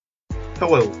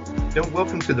Hello, and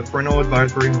welcome to the Parental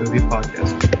Advisory Movie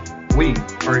Podcast. We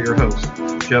are your hosts,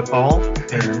 Jeff Hall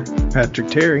and Patrick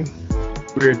Terry.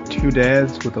 We're two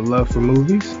dads with a love for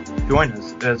movies. Join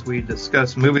us as we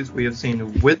discuss movies we have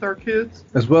seen with our kids,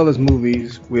 as well as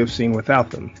movies we have seen without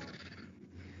them.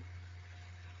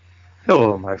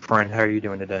 Hello, my friend. How are you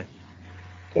doing today?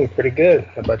 Doing pretty good.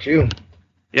 How about you?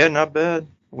 Yeah, not bad.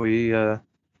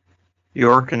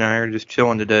 York and I are just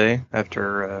chilling today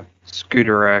after a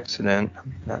scooter accident.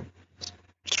 I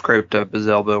scraped up his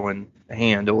elbow and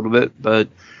hand a little bit, but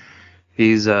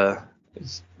he's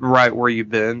it's right where you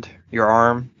bend your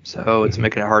arm, so it's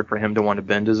making it hard for him to want to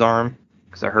bend his arm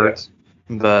because it hurts.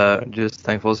 Yeah. But just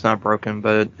thankful it's not broken.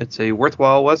 But it's a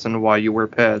worthwhile lesson why you wear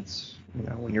pads. You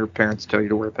know, when your parents tell you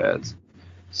to wear pads.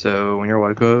 So when you're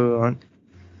like, oh,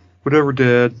 whatever,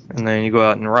 Dad, and then you go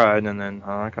out and ride, and then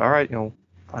I'm like, all right, you'll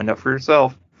find out for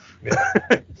yourself.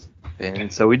 Yeah.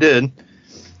 And so we did.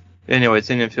 Anyways,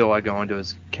 he didn't feel like going to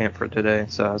his camp for today,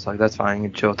 so I was like, that's fine, you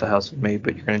can chill at the house with me,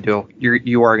 but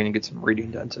you are gonna get some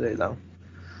reading done today, though.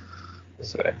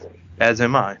 Exactly. So, as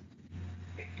am I.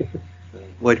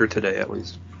 Later today, at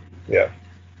least. Yeah.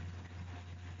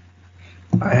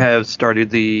 I have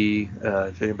started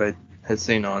if anybody has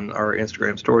seen on our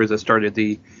Instagram stories, I started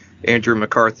the Andrew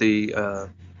McCarthy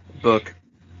book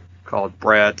called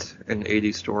Brat, an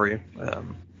 80s Story.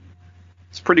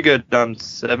 It's pretty good. I'm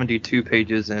 72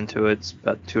 pages into it. It's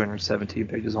about 217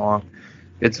 pages long.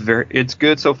 It's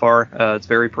good so far. It's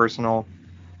very personal.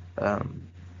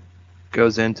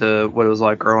 Goes into what it was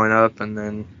like growing up, and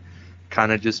then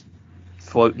kind of just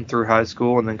floating through high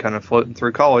school, and then kind of floating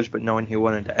through college, but knowing he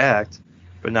wanted to act,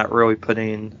 but not really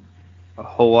putting a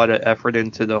whole lot of effort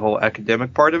into the whole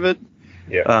academic part of it.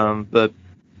 Yeah.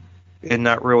 And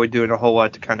not really doing a whole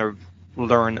lot to kind of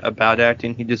learn about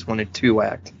acting. He just wanted to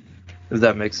act, if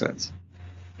that makes sense.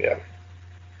 Yeah.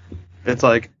 It's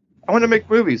like, I want to make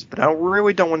movies, but I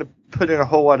really don't want to put in a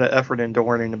whole lot of effort into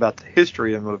learning about the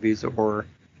history of movies or...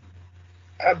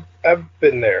 I've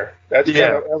been there. That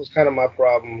was kind of my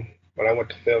problem when I went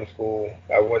to film school.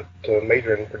 I went to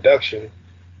major in production,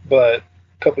 but a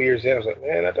couple years in, I was like,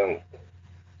 man,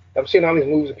 I'm seeing all these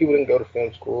movies that people didn't go to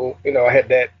film school. You know, I had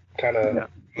that kind of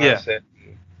mindset. Yeah.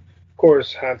 Of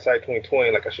course, hindsight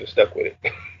 2020, like I should have stuck with it.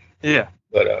 Yeah.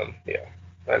 But yeah,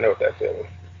 I know what that feeling.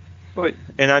 But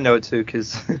and I know it too,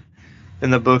 because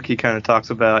in the book he kind of talks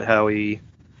about how he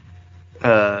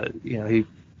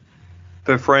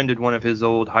befriended one of his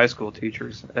old high school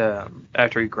teachers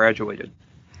after he graduated,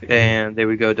 and they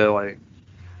would go to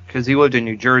because he lived in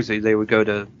New Jersey, they would go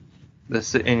to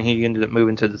and he ended up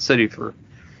moving to the city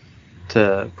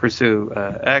to pursue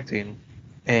acting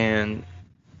and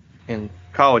in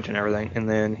college and everything, and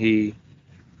then he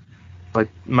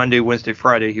Monday, Wednesday,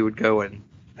 Friday he would go and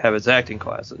have his acting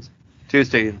classes.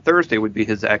 Tuesday and Thursday would be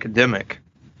his academic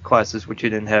classes, which he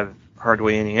didn't have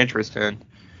hardly any interest in.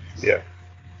 Yeah.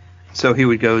 So he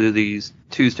would go to these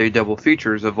Tuesday double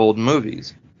features of old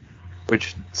movies,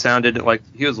 which sounded like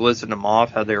he was listing them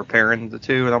off, how they were pairing the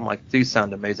two, and I'm like, these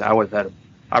sound amazing. I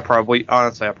probably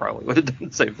would have done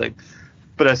the same thing,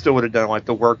 but I still would have done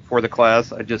the work for the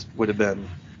class. I just would have been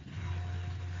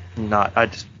I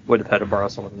just would have had to borrow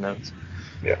some of the notes.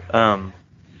 Yeah.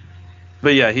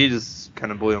 But yeah, he just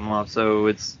kind of blew him off. So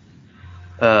it's,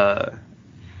 and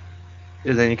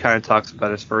then he kind of talks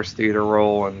about his first theater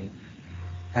role and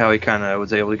how he kind of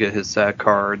was able to get his SAG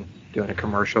card doing a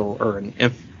commercial or an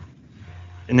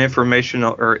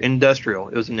informational or industrial.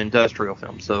 It was an industrial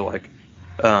film, so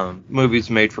movies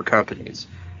made for companies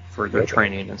for their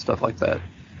training and stuff like that.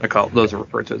 Those are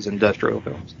referred to as industrial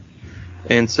films.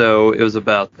 And so it was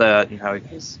about that and how he got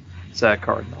his SAG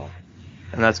card and all.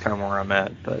 And that's kind of where I'm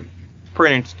at, but it's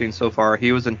pretty interesting so far.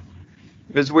 It was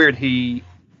weird. He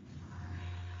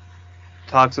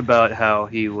talks about how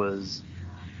he was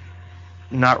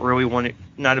not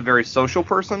a very social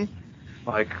person,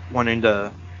 wanting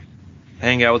to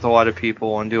hang out with a lot of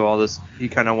people and do all this. He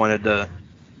kind of wanted to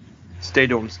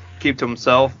keep to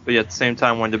himself, but at the same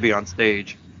time wanted to be on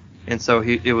stage. And so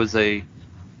it was a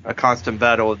constant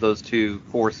battle of those two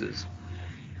forces.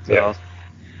 So yeah.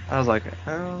 I was like,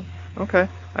 oh, okay,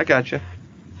 I got you.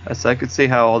 I could see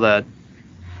how all that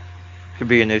could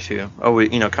be an issue.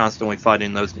 Constantly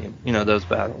fighting those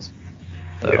battles.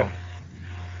 So, yeah.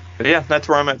 But yeah, that's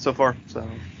where I'm at so far. So,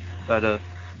 about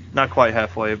not quite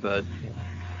halfway, but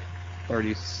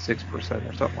 36%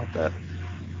 or something like that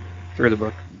through the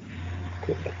book.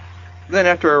 Cool. Then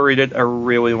after I read it, I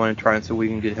really want to try and see if we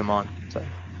can get him on. So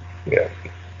yeah,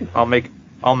 I'll reach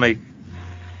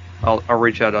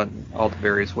out on all the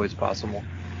various ways possible,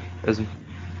 as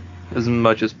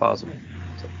much as possible.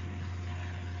 So.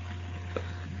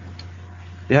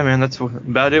 Yeah, man, that's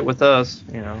about it with us.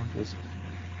 Just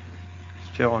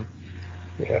chilling.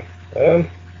 Yeah.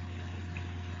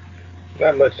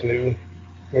 Not much new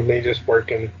with me, just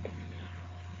working.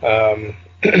 I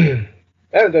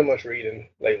haven't done much reading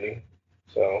lately,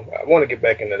 so I want to get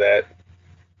back into that.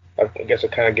 I guess I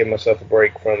kind of give myself a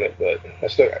break from it, but I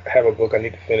still have a book I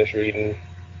need to finish reading,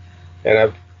 and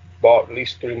I've bought at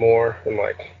least 3 more. I'm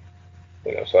like,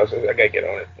 so I gotta get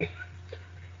on it.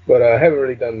 But I haven't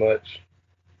really done much.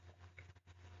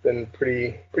 Been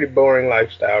pretty boring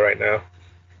lifestyle right now.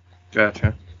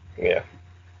 Gotcha. Yeah.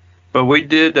 But we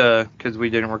did, because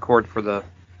we didn't record for the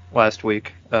last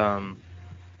week. 1,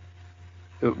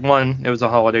 it was a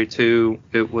holiday. 2,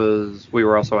 we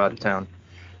were also out of town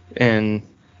and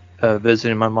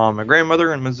visiting my mom and my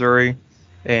grandmother in Missouri,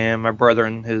 and my brother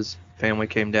and his family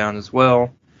came down as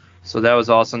well. So that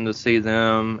was awesome to see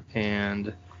them,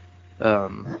 and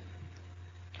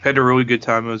had a really good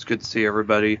time. It was good to see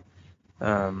everybody.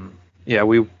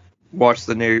 We watched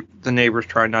the neighbors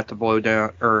try not to blow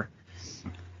down or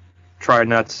try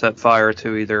not to set fire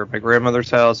to either my grandmother's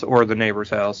house or the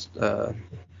neighbor's house.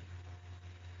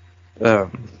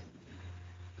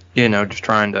 Just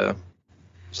trying to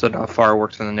set off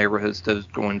fireworks in the neighborhood instead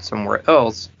of going somewhere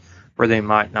else where they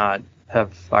might not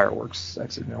have fireworks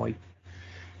accidentally,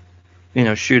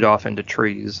 shoot off into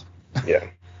trees. Yeah.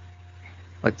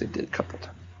 Like they did a couple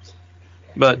times.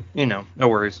 But, no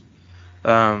worries.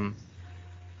 And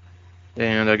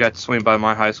I got to swing by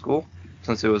my high school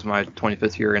since it was my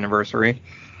 25th year anniversary.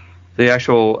 The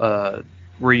actual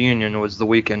reunion was the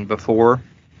weekend before,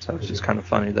 so it's just kind of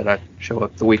funny that I show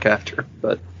up the week after,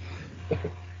 but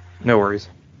no worries.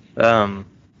 But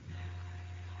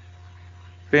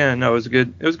yeah, no, it was a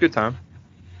good time.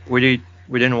 We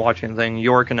didn't watch anything.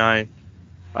 York and I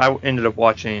ended up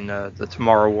watching the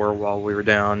Tomorrow War while we were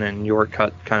down, and York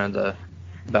cut kind of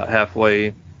about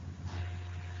halfway.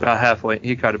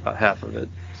 He cut about half of it.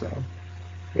 So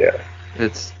yeah,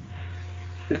 it's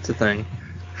a thing.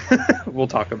 We'll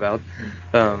talk about.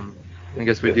 I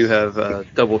guess we do have a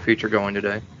double feature going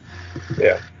today.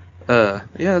 Yeah.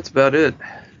 That's about it.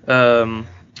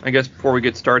 I guess before we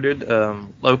get started,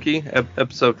 Loki,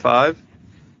 episode 5,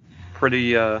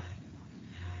 pretty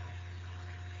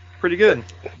good.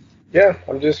 Yeah,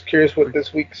 I'm just curious what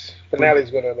this week's finale is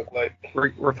going to look like.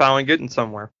 We're finally getting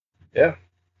somewhere. Yeah.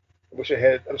 I wish I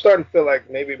had. I'm starting to feel like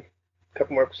maybe a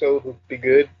couple more episodes would be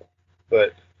good,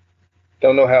 but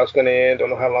don't know how it's going to end. Don't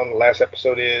know how long the last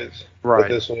episode is. Right. But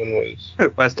this one was.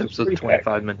 Last episode's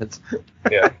 25 minutes.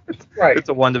 Yeah. Right. It's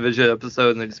a WandaVision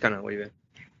episode, and they just kind of leave it.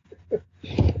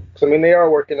 So, they are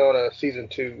working on a season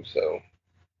 2, so.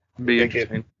 Be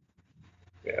interesting.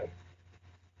 Yeah.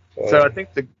 So I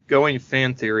think the going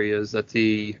fan theory is that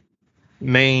the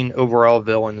main overall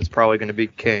villain is probably going to be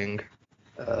King,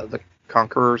 the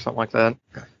Conqueror or something like that.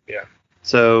 Yeah.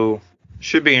 So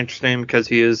should be interesting because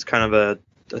he is kind of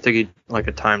I think he like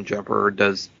a time jumper or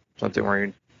does something where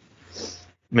he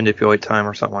manipulate time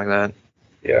or something like that.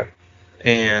 Yeah.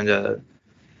 And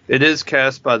it is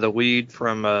cast by the lead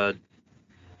from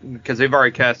because they've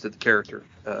already casted the character.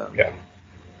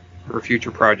 For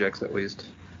future projects at least.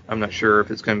 I'm not sure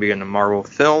if it's going to be in a Marvel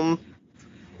film,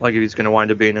 like if he's going to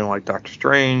wind up being in like Doctor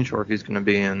Strange, or if he's going to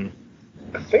be in.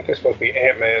 I think it's supposed to be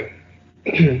Ant-Man.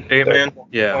 Ant-Man?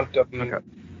 Yeah. Okay.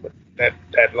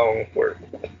 That long word.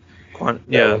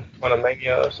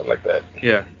 Quantumania or something like that.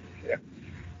 Yeah. Yeah.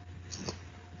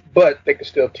 But they can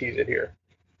still tease it here.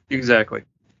 Exactly.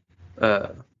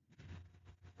 I'm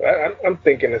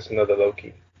thinking it's another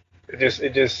Loki.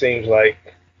 It just seems like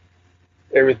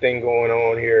everything going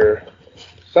on here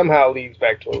somehow leads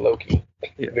back to a Loki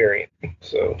variant.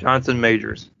 So Jonathan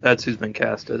Majors, that's who's been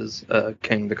cast as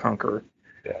King the Conqueror.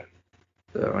 Yeah.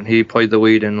 So, and he played the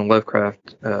lead in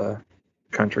Lovecraft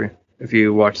Country. If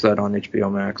you watch that on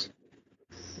HBO Max.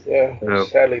 Yeah. So,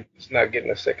 sadly, it's not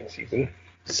getting a second season.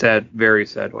 Very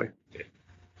sadly.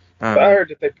 But I heard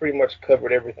that they pretty much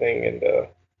covered everything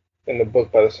in the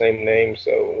book by the same name,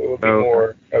 so it would be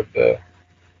more of the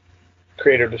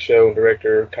creator of the show and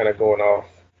director kind of going off,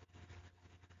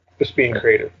 just being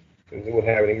creative, because they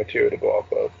wouldn't have any material to go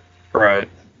off of. Right.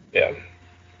 Yeah.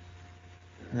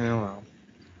 Yeah, well.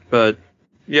 But,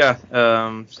 yeah,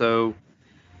 so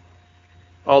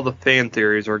all the fan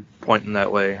theories are pointing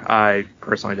that way. I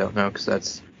personally don't know, because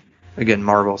that's, again,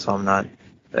 Marvel, so I'm not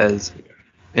as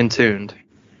in tuned.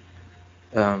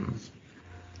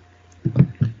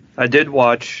 I did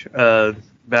watch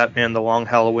Batman: The Long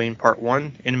Halloween Part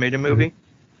 1 animated movie,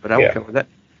 but I will cover that.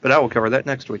 But I will cover that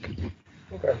next week.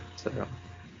 Okay. So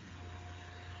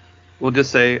we'll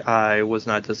just say I was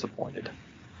not disappointed,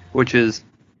 which is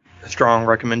a strong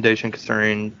recommendation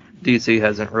considering DC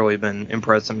hasn't really been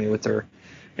impressing me with their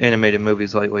animated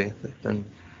movies lately.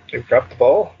 They've dropped the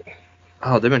ball.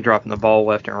 Oh, they've been dropping the ball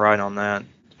left and right on that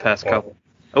the past couple.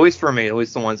 At least for me, at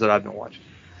least the ones that I've been watching.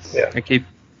 Yeah. I keep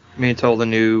being told the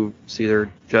new, it's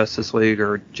either Justice League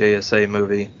or JSA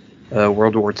movie,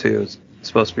 World War II, is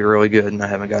supposed to be really good, and I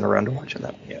haven't gotten around to watching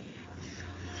that one yet.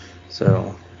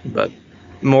 So, but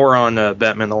more on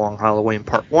Batman the Long Halloween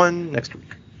Part 1 next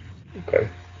week. Okay.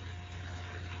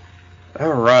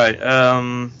 All right.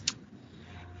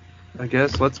 I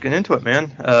guess let's get into it,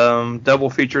 man. Double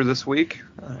feature this week.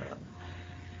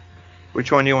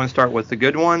 Which one do you want to start with? The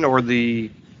good one or the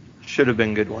should have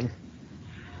been good one?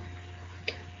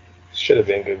 Should have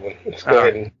been a good one. Let's go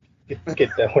ahead and get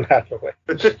that one out of the way.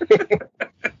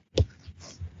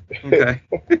 Okay.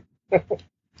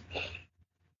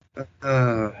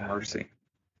 Mercy.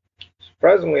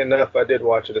 Surprisingly enough, I did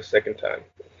watch it a second time.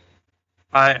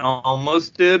 I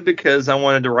almost did because I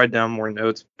wanted to write down more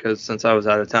notes because since I was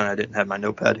out of town, I didn't have my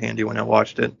notepad handy when I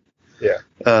watched it. Yeah.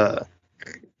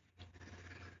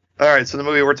 All right, so the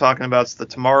movie we're talking about is The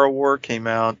Tomorrow War. Came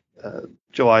out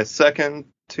July 2nd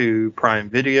to Prime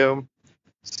Video,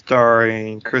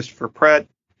 starring Christopher Pratt,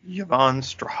 Yvonne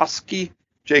Strahovski,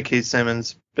 J.K.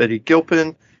 Simmons, Betty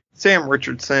Gilpin, Sam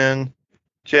Richardson,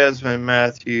 Jasmine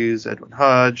Matthews, Edwin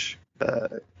Hodge,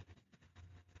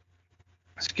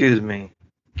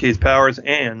 Keith Powers,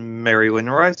 and Mary Lynn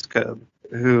Ricecub,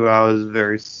 who I was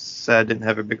very sad didn't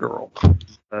have a bigger role,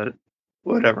 but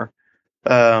whatever.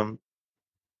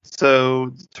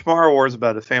 So Tomorrow War is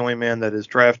about a family man that is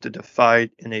drafted to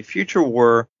fight in a future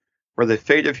war where the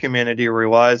fate of humanity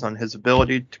relies on his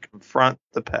ability to confront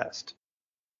the past.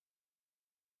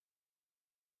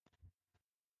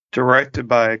 Directed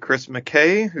by Chris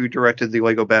McKay, who directed the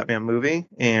Lego Batman movie,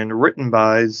 and written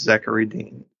by Zachary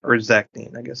Dean, or Zach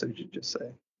Dean, I guess I should just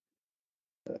say.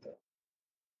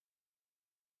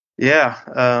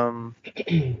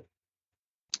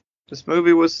 This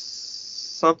movie was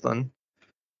something.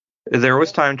 There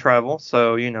was time travel,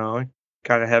 so,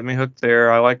 kind of had me hooked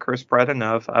there. I like Chris Pratt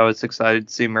enough. I was excited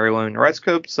to see Mary Lynn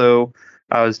Ricecub, so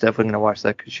I was definitely going to watch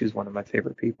that because she's one of my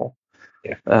favorite people.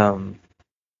 Yeah.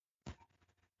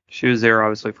 She was there,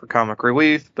 obviously, for comic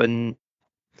relief, but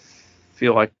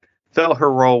felt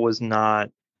her role was not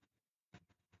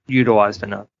utilized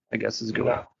enough, I guess is a good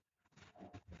one.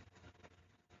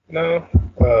 No.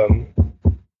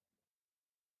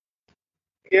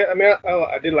 Yeah, I mean,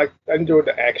 I enjoyed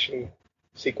the action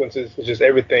sequences. It's just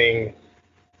everything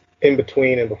in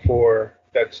between and before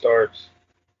that starts.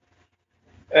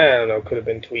 I don't know, could have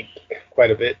been tweaked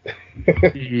quite a bit.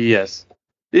 Yes.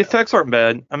 The effects aren't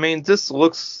bad. I mean, this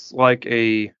looks like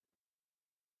it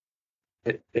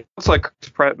looks like Chris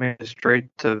Pratt made it straight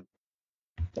to,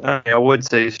 I would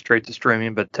say straight to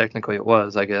streaming, but technically it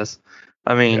was, I guess.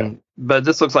 I mean, But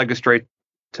this looks like a straight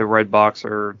to Redbox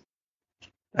or,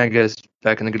 I guess,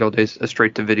 back in the good old days, a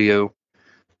straight to video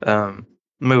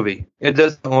movie. It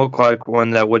doesn't look like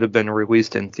one that would have been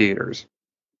released in theaters.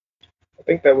 I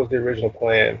think that was the original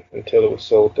plan until it was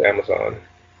sold to Amazon.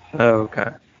 Oh,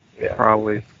 okay. Yeah.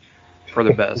 Probably for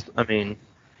the best. I mean,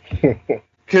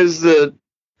 because the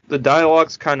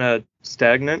dialogue's kind of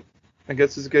stagnant, I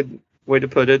guess is a good way to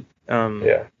put it.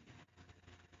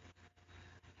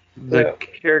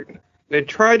 They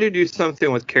try to do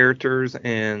something with characters,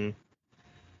 and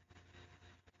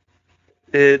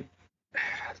to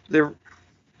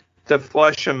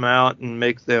flesh them out and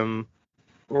make them,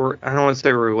 or I don't want to say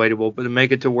relatable, but to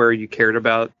make it to where you cared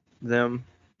about them.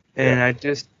 And I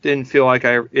just didn't feel like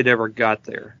it ever got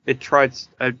there.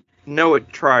 I know it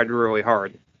tried really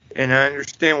hard. And I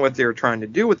understand what they were trying to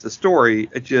do with the story.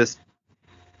 I just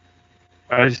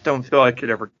don't feel like it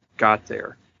ever got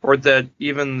there. Or that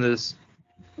even this,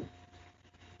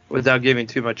 without giving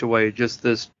too much away, just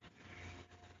this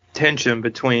tension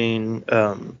between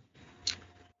Yvonne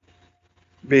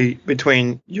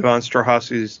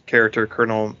Strahovski's character,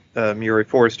 Colonel Murray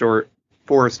Forrester,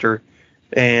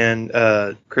 and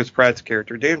Chris Pratt's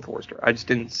character, Dan Forrester. I just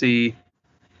didn't see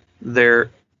I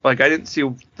didn't see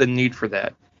the need for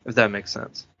that, if that makes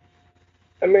sense.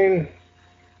 I mean,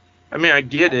 I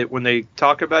get it when they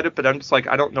talk about it, but I'm just like,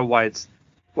 I don't know why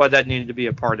that needed to be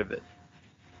a part of it.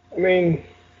 I mean,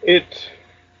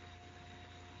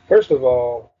 first of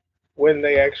all, when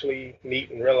they actually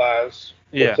meet and realize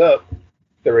what's up,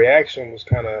 the reaction was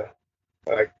kind of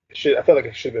like, I felt like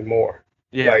it should have been more.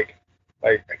 Yeah. Like,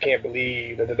 I can't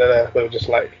believe, but it was just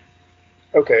like,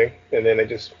 okay, and then they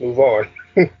just move on.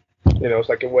 It's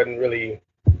like it wasn't really,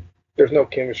 there's no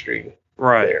chemistry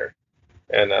there.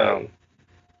 And,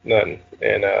 none.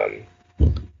 And, I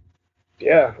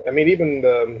mean,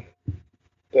 even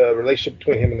the relationship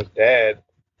between him and his dad,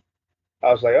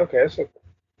 I was like, okay,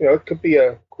 it could be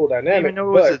a cool I dynamic. didn't even know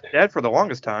it was his dad for the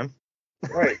longest time.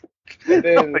 Right. And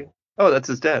then, oh, that's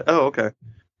his dad. Oh, okay.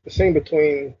 The scene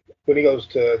between when he goes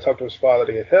to talk to his father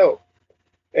to get help,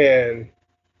 and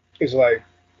he's like,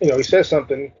 he says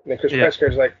something, and then Chris Pratt's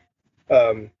character's like,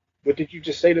 what did you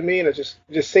just say to me? And it just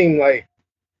seemed like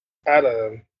I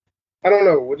don't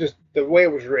know, just the way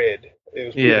it was read. It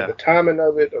was either the timing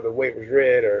of it or the way it was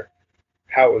read or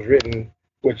how it was written,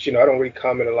 which, I don't really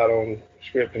comment a lot on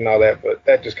script and all that, but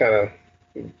that just kind of,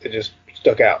 it just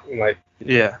stuck out. I'm like,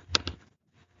 yeah.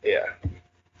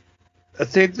 I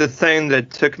think the thing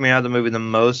that took me out of the movie the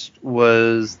most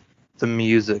was the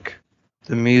music.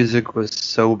 The music was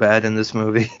so bad in this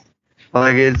movie.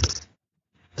 Like, it's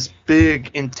this big,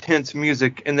 intense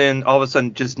music, and then all of a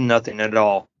sudden, just nothing at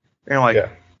all. And like,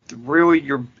 really,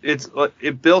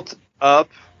 it built up.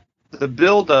 The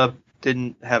build up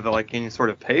didn't have like any sort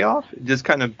of payoff. It just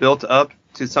kind of built up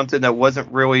to something that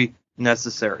wasn't really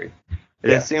necessary.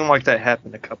 It seemed like that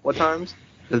happened a couple of times.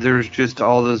 There was just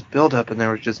all this build up, and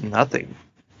there was just nothing.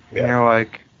 And you're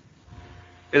like,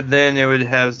 and then it would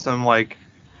have some like,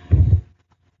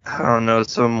 I don't know,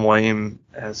 some lame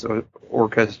as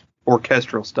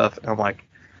orchestral stuff, and I'm like,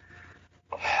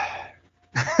 I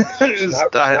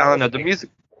don't know, the music.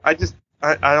 I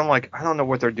don't know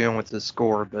what they're doing with the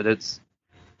score, but it's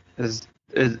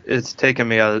taking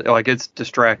me out. Like, it's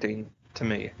distracting to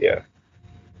me. Yeah.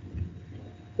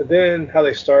 But then how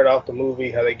they start off the movie,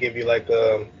 how they give you like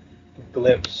a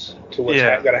glimpse to what's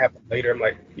going to happen later. I'm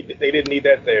like, they didn't need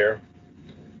that there.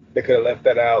 They could have left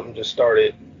that out and just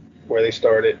started where they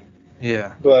started.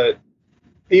 Yeah. But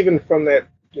even from that,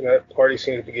 that party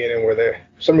scene at the beginning where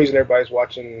for some reason everybody's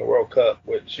watching the World Cup,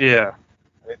 which I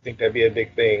didn't think that'd be a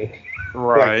big thing.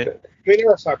 Right. Like, I mean,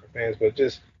 they're soccer fans, but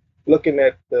just looking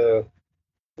at the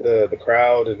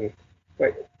crowd and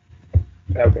like,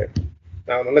 okay.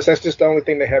 Unless that's just the only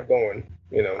thing they have going,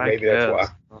 maybe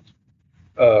that's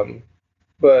why.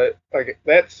 But like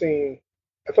that scene,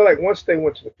 I felt like once they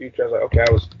went to the future, I was like, okay,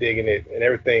 I was digging it and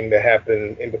everything that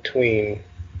happened in between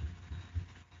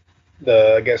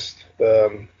the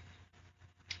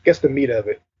meat of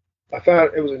it. I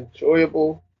found it was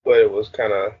enjoyable, but it was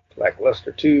kind of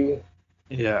lackluster too.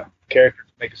 Yeah. Characters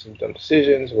making some dumb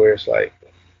decisions where it's like,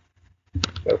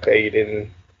 okay, you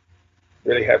didn't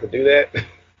really have to do that.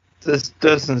 This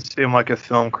doesn't seem like a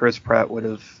film Chris Pratt would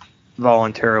have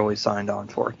voluntarily signed on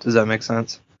for. Does that make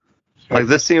sense? Like,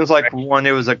 this seems like one,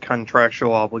 it was a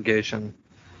contractual obligation.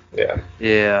 Yeah.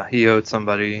 Yeah, he owed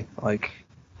somebody, like,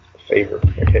 a favor.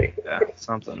 Okay. Yeah,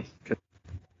 something.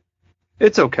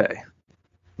 It's okay.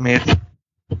 I mean,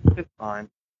 it's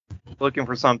fine. Looking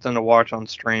for something to watch on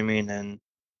streaming and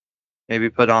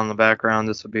maybe put on the background,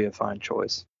 this would be a fine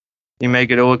choice. You may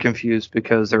get a little confused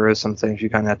because there is some things you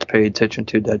kind of have to pay attention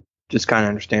to that just kind of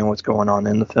understand what's going on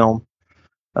in the film.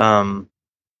 But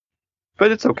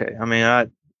it's okay. I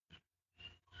mean,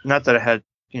 not that I had,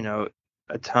 a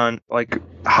ton, like,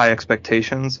 high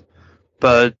expectations,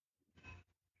 but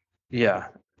yeah.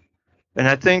 And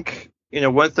I think,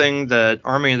 one thing that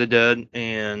Army of the Dead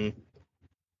and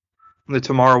the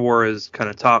Tomorrow War has kind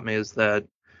of taught me is that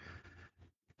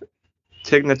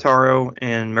Tig Notaro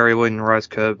and Mary Lynn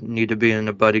Rajskub need to be in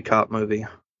a buddy cop movie.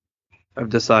 I've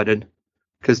decided.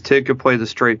 Because Tig could play the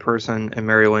straight person and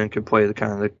Mary Lynn could play the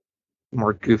kind of the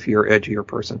more goofier, edgier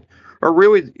person. Or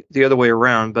really the other way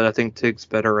around, but I think Tig's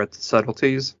better at the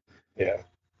subtleties. Yeah.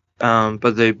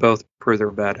 But they both prove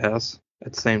they're badass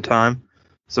at the same time.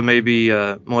 So maybe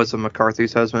Melissa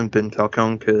McCarthy's husband, Ben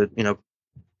Falcone, could,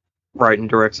 write and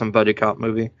direct some buddy cop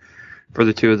movie for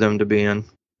the two of them to be in.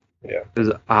 Yeah.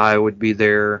 Because I would be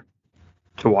there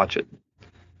to watch it.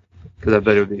 Because I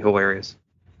bet it would be hilarious.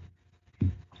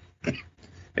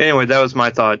 Anyway, that was my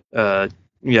thought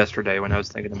yesterday when I was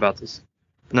thinking about this.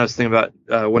 And I was thinking about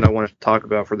what I wanted to talk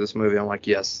about for this movie. I'm like,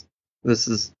 yes, this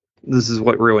is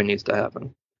what really needs to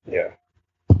happen. Yeah.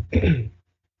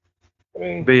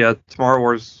 But yeah, Tomorrow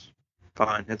War's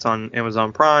fine. It's on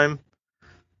Amazon Prime.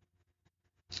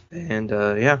 And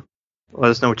yeah,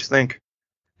 let us know what you think.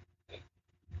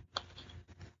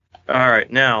 All right,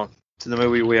 now to the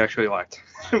movie we actually liked.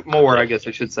 More, I guess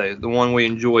I should say. The one we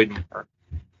enjoyed more.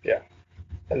 Yeah.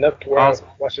 Enough to where I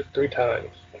watched it 3 times.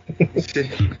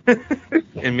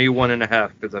 And me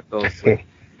 1.5 because I fell asleep.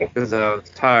 Because I was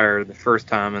tired the first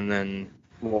time and then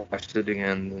watched it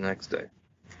again the next day.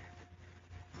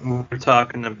 We're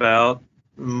talking about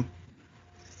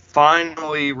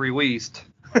finally released.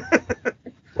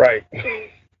 Right.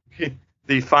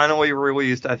 The finally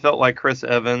released. I felt like Chris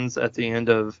Evans at the end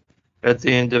of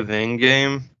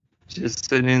Endgame, just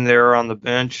sitting there on the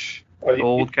bench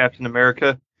old Captain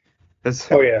America.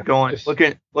 Oh yeah, going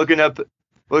looking up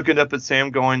at Sam,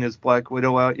 going, "Is Black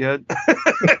Widow out yet?"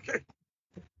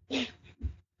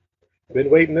 Been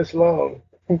waiting this long.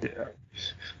 Yeah,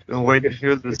 been waiting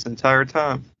here this entire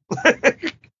time.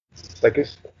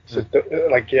 This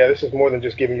is more than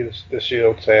just giving you the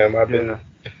shield, Sam. I've been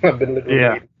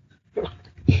literally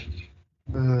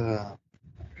waiting.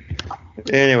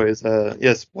 Anyways,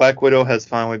 yes, Black Widow has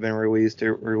finally been released.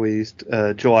 It released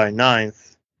July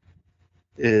 9th.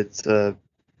 It's 2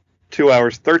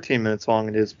 hours 13 minutes long.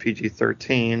 It is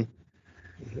PG-13.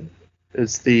 Mm-hmm.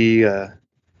 It's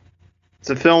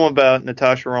a film about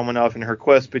Natasha Romanoff and her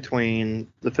quest between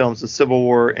the films of Civil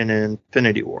War and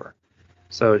Infinity War.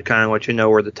 So it kind of lets you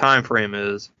know where the time frame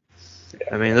is.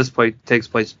 I mean, this takes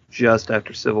place just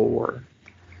after Civil War,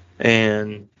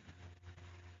 and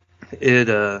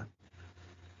it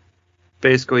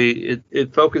basically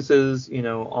it focuses,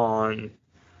 on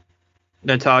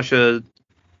Natasha's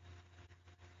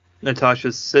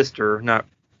sister, not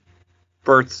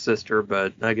birth sister,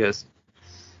 but I guess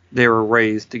they were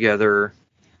raised together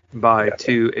by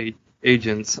two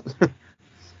agents,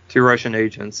 two Russian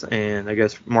agents, and I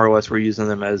guess more or less we're using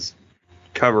them as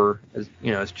cover, as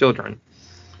children.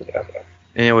 Yeah.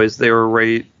 Anyways, they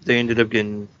ended up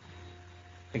getting,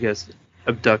 I guess,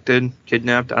 abducted,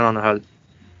 kidnapped. I don't know how.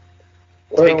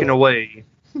 Taken away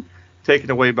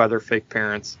by their fake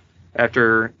parents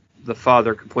after the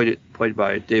father played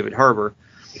by David Harbour,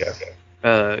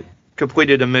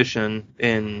 completed a mission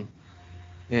in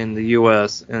the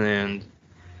U.S. and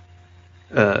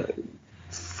then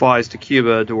flies to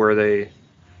Cuba, to where they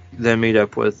then meet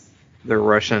up with their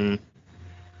Russian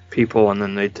people, and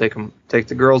then they take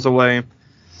the girls away,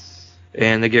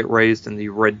 and they get raised in the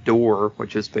Red Door,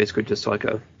 which is basically just like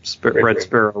a Red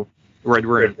Sparrow. Red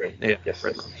Room. Yeah, yes.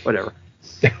 Red Room. Whatever.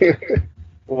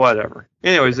 Whatever.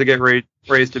 Anyways, they get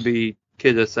raised to be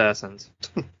kid assassins.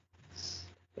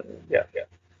 Yeah.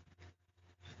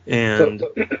 And go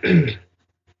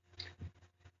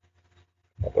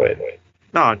ahead.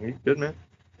 No, you good, man.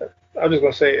 I was just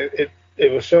gonna say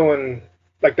it was showing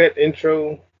like that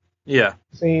intro. Yeah.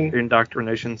 Scene. The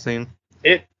indoctrination scene.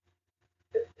 It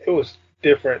was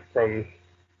different from,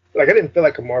 like, I didn't feel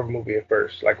like a Marvel movie at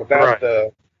first. Like, without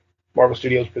the Marvel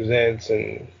Studios Presents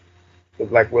and the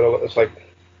Black Widow, it's like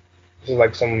this is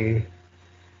like some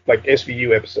like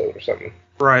SVU episode or something.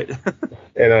 Right.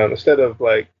 And instead of,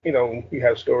 like, you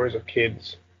have stories of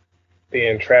kids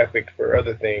being trafficked for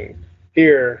other things,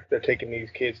 here they're taking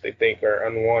these kids they think are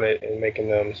unwanted and making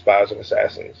them spies and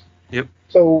assassins. Yep.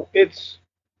 So it's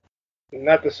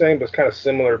not the same, but it's kind of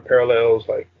similar parallels.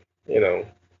 Like,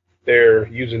 they're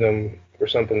using them for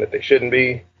something that they shouldn't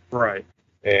be. Right.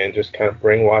 And just kind of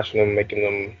brainwashing them, making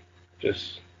them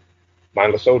just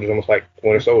mindless soldiers, almost like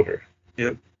Winter Soldier.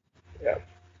 Yep. Yeah.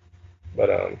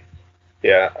 But I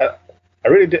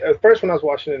really did. At first, when I was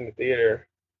watching it in the theater,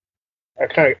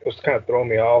 it was kind of throwing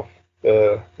me off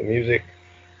the music.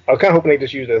 I was kind of hoping they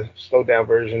just used a slowed down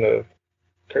version of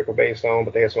Kurt Cobain's song,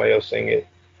 but they had somebody else sing it.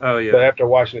 Oh yeah. But after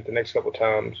watching it the next couple of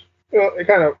times, it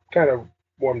kind of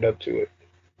warmed up to it.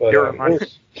 But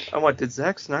I'm like, did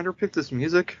Zack Snyder pick this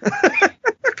music?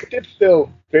 It did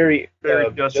feel very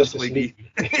Justice League.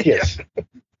 Yes.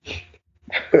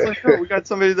 It's like, oh, we got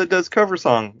somebody that does cover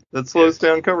song, that slows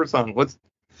down cover song.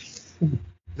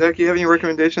 Zach, you have any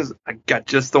recommendations? I got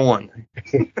just the one.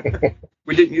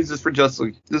 We didn't use this for Justice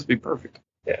League. This would be perfect.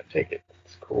 Yeah, take it.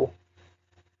 It's cool.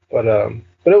 But it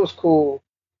was cool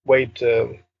way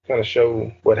to kind of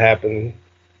show what happened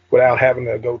without having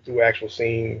to go through actual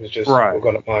scenes. It's just we're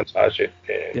going to montage it,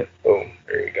 and boom,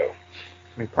 there you go.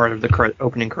 Be part of the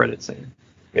opening credit scene.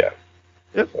 Yeah.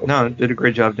 Yep. So, no, did a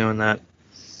great job doing that.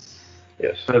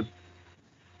 Yes. So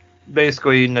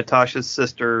basically, Natasha's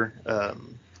sister,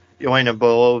 Yelena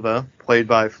Belova, played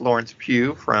by Florence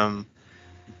Pugh from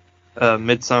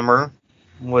Midsummer,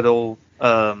 Little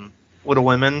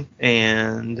Women,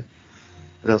 and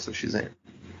what else was she in?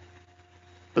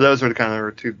 But those are kind of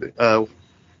her two.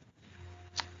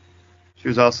 She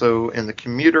was also in The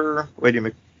Commuter, Lady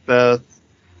Macbeth,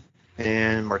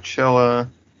 and Marcella.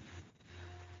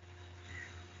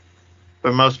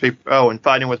 But most people, and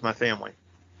Fighting with My Family.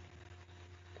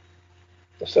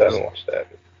 So I haven't watched that.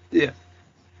 Yeah.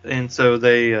 And so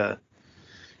they,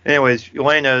 anyways,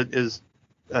 Yelena is,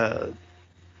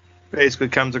 basically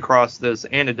comes across this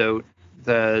antidote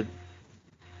that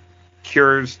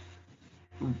cures,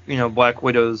 Black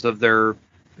Widows of their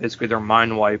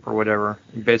mind wipe or whatever.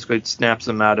 Basically, it snaps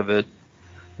them out of it.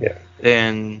 Yeah.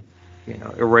 And,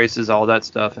 erases all that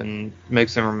stuff and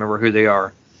makes them remember who they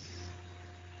are.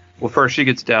 well, first she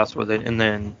gets doused with it, and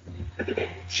then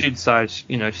she decides,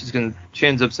 she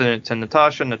ends up sending it to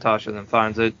Natasha. Natasha then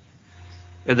finds it,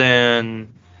 and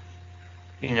then,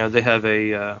 they have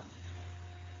a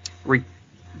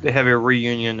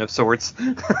reunion of sorts.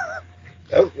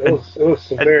 It was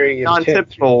some very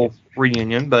non-typical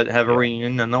reunion, but have a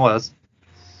reunion nonetheless.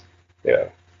 Yeah.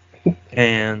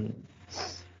 And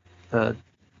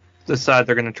decide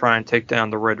they're going to try and take down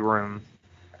the Red Room,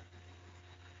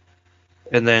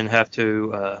 and then have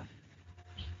to.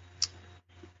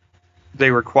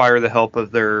 They require the help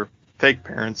of their fake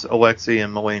parents, Alexei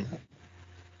and Melina,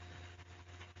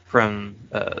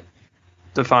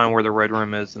 to find where the Red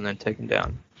Room is and then take them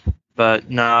down. But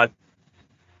at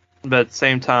the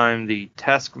same time, the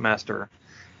Taskmaster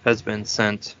has been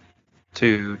sent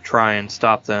to try and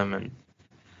stop them and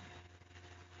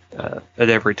at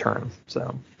every turn.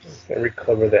 So and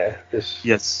recover this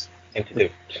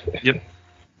antidote. Yep.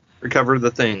 Recover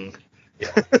the thing.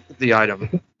 Yeah. The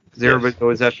item. Because everybody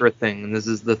goes after a thing, and this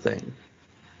is the thing.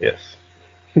 Yes.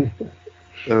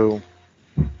 So,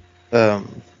 I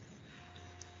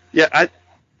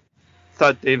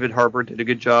thought David Harbour did a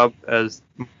good job as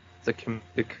the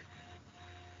comedic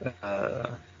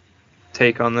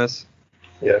take on this.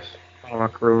 Yes.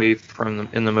 Comic relief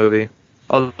in the movie.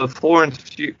 Although Florence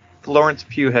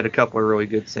Pugh had a couple of really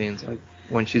good scenes, like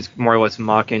when she's more or less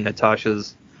mocking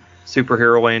Natasha's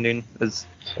superhero landing, as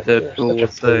Deadpool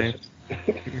would say.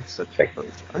 You're such a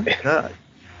poser. I'm not.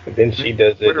 And then she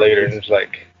does it later, and it's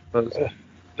like, ugh,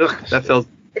 that felt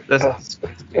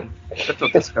disgusting. That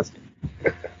felt disgusting.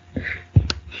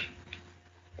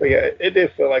 But yeah, it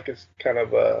did feel like it's kind of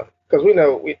because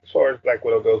as far as Black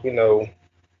Widow goes, we know if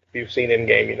you've seen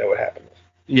Endgame, you know what happens.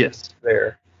 Yes.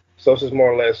 There. So this is more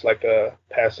or less like a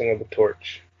passing of the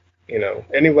torch.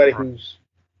 Anybody who's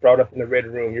brought up in the Red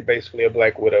Room, you're basically a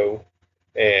Black Widow,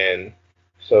 and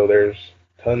so there's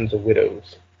tons of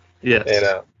widows. Yes. And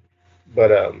it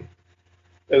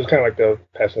was kind of like the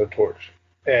passing of the torch,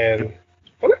 and I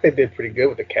feel like they did pretty good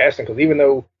with the casting, because even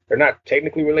though they're not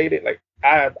technically related, like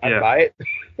I'd buy it.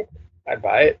 I'd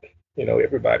buy it.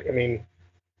 Everybody. I mean,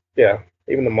 yeah,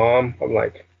 even the mom. I'm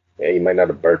like, yeah, you might not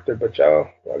have birthed her, but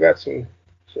I got some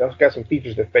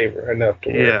features that favor enough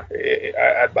to where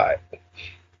I'd buy it.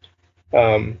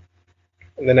 And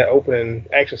then that opening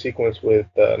action sequence with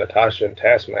Natasha and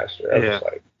Taskmaster, I was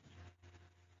like,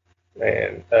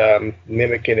 man,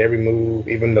 mimicking every move,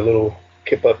 even the little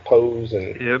kip up pose,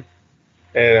 and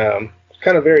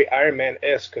kind of very Iron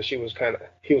Man-esque, because he was kind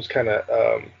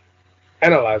of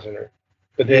analyzing her,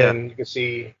 but then you can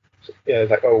see, it's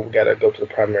like, oh, we gotta go to the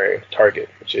primary target,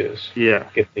 which is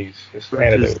get this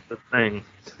antidote. The thing.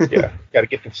 Gotta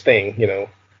get this thing.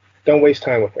 Don't waste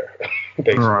time with her,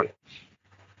 basically. Right.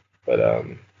 But I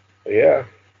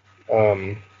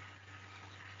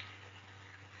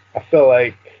feel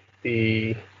like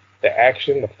the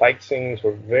action, the fight scenes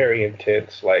were very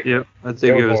intense. Like, I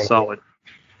think it was solid.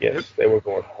 Yes, they were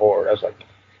going hard. I was like,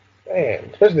 man,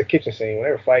 especially the kitchen scene when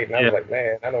they were fighting. I was like,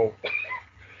 man, I don't.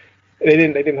 They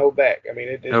didn't hold back. I mean,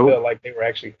 it didn't feel like they were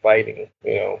actually fighting.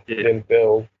 It didn't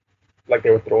feel like they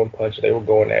were throwing punches. They were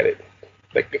going at it.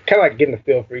 Like, kind of like getting a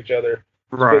feel for each other.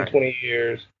 Right. It's been 20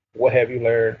 years. What have you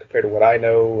learned compared to what I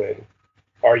know? And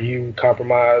are you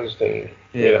compromised? And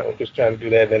just trying to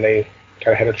do that. And then they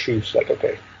kind of had a truce. Like,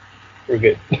 okay, we're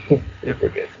good. We're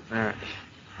good. All right.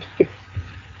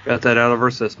 Got that out of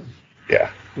our system.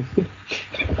 Yeah.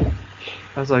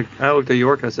 I looked at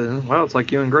York. I said, "Well, it's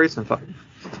like you and Grayson fighting,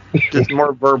 just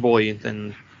more verbally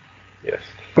than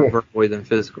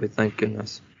physically. Thank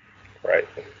goodness." Right.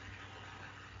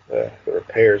 The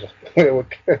repairs. Yeah.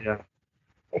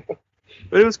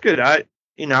 But it was good. I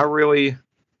really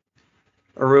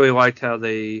liked how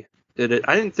they did it.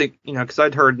 I didn't think, because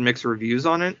I'd heard mixed reviews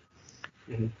on it.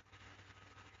 Mm-hmm.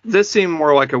 This seemed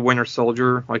more like a Winter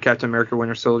Soldier, like Captain America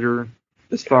Winter Soldier,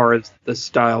 as far as the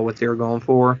style, what they were going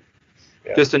for.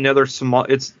 Yeah. Just another small.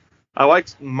 I like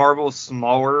Marvel's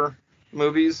smaller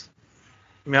movies.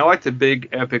 I mean, I like the big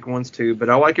epic ones too, but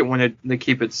I like it when they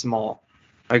keep it small,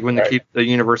 like when they keep the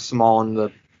universe small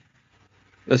and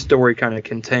the story kind of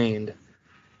contained.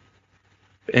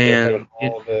 And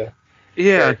all the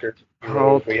characters,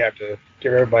 we have to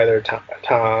give everybody their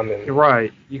time. And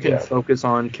right, you can focus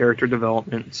on character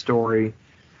development, story,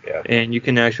 and you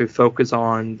can actually focus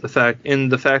on the fact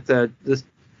that this.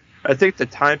 I think the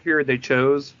time period they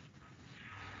chose,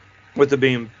 with it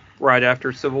being right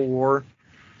after Civil War,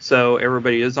 so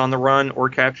everybody is on the run or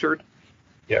captured.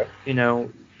 Yeah.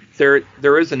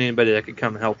 There isn't anybody that could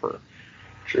come and help her.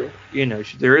 True.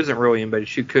 There isn't really anybody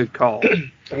she could call.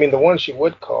 I mean, the ones she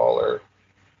would call are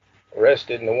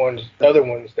arrested, and the other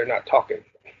ones, they're not talking.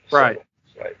 Right. So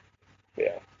it's like,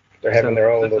 yeah, they're having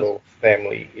their own little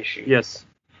family issues. Yes.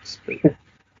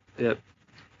 Yep.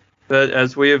 But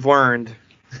as we have learned,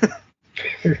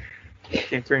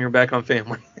 can't turn your back on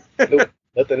family. Nope.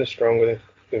 Nothing is stronger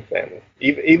than family.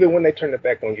 Even when they turn their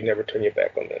back on you, never turn your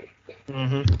back on them.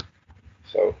 Mm-hmm.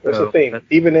 So it's a theme.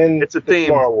 Even in it's a the theme.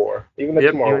 Tomorrow War. Even the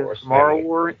Tomorrow War. Tomorrow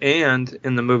War, and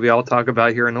in the movie I'll talk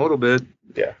about here in a little bit.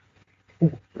 Yeah.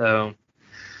 So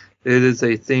it is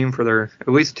a theme for their at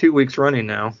least 2 weeks running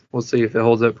now. We'll see if it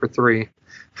holds up for 3.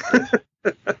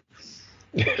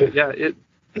 Yeah,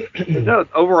 no,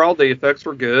 overall the effects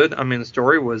were good. I mean, the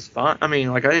story was fine. I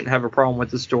mean, like I didn't have a problem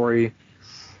with the story.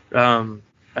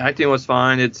 Acting was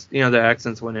fine. It's the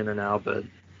accents went in and out, but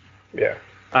yeah.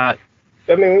 I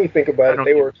mean, when you think about it,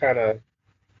 they were kind of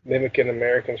mimicking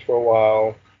Americans for a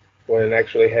while when it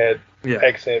actually had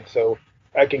accents. So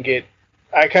I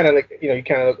kind of like you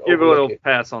kind of give a little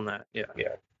pass on that. Yeah.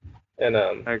 Yeah. And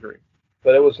I agree.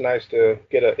 But it was nice to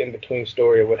get an in-between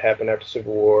story of what happened after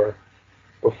Civil War,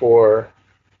 before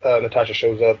Natasha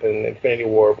shows up in Infinity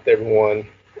War with everyone.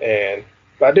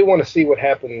 But I do want to see what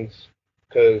happens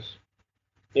because,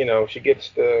 she gets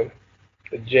the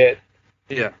jet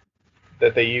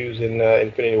that they use in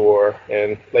Infinity War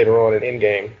and later on in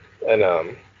Endgame.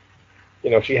 And,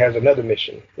 she has another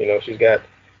mission. She's got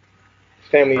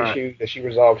family issues that she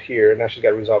resolved here, and now she's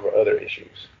got to resolve her other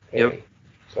issues. Yep.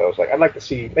 So it's like, I'd like to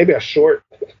see maybe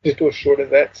just do a short of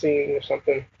that scene or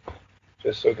something,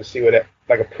 just so to see what that,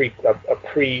 like a prequel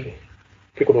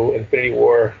to Infinity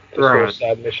War, sort of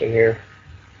side mission here.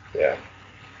 Yeah.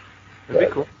 That'd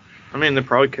be cool. I mean, they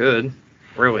probably could,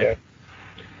 really. Yeah.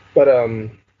 But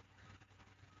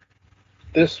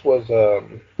this was so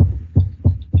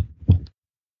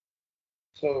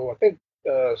I think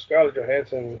Scarlett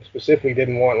Johansson specifically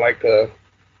didn't want like a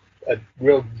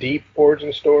real deep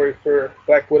origin story for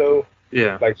Black Widow.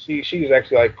 Yeah. Like she's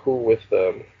actually like cool with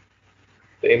the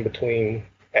in between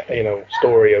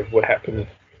story of what happened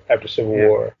after Civil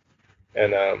War.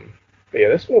 And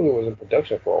this movie was in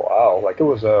production for a while. Like it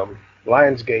was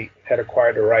Lionsgate had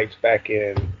acquired the rights back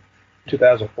in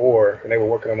 2004, and they were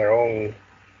working on their own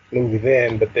movie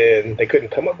then, but then they couldn't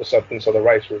come up with something, so the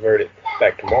rights reverted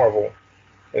back to Marvel.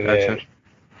 And then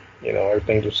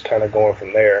everything just kind of going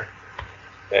from there.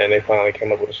 And they finally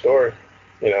came up with a story,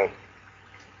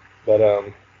 But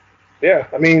I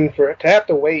mean, to have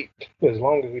to wait as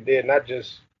long as we did, not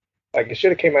just like it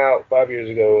should have came out 5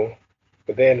 years ago,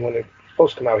 but then when it was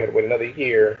supposed to come out, we had to wait another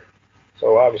year.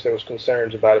 So obviously there was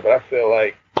concerns about it, but I feel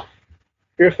like if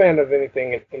you're a fan of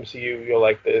anything in MCU, you'll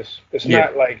like this. It's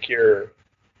not like it's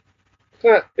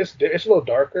a little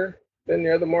darker than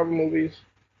the other Marvel movies.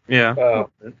 Yeah. A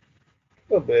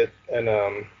little bit, and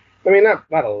I mean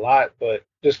not a lot, but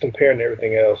just comparing to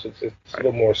everything else, it's a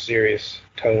little more serious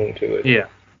tone to it. Yeah.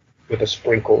 With a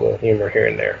sprinkle of humor here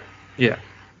and there. Yeah.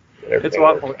 It's a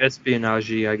lot more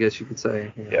espionage-y, I guess you could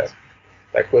say. Yeah.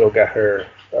 Black Widow got her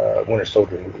Winter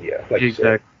Soldier movie, like exactly. You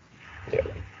said. Yeah.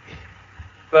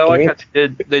 But like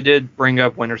they did bring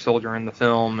up Winter Soldier in the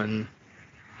film and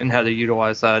how they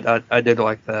utilize that. I did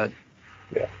like that.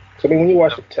 Yeah. So I mean, when you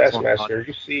watch the Taskmaster,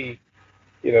 you see,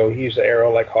 he used the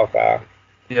arrow like Hawkeye.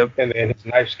 Yep. And then his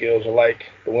knife skills are like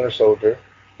the Winter Soldier,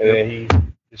 and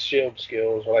then his shield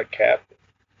skills are like Cap.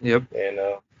 Yep. And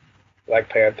Black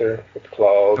Panther with the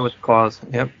claws. With the claws.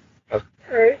 Yep. All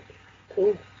right.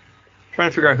 Cool. Trying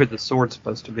to figure out who the sword's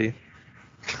supposed to be.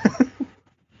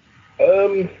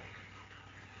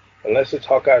 Unless it's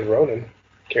Hawkeye's Ronin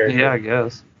character. Yeah, I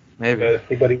guess. Maybe.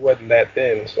 But he wasn't that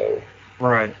thin, so.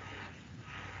 Right.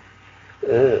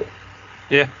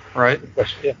 Yeah, right.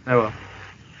 Yeah. Oh well.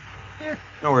 Yeah,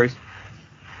 no worries.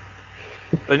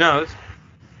 But no, it's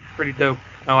pretty dope.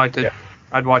 I liked it. Yeah.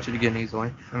 I'd watch it again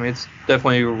easily. I mean, it's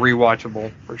definitely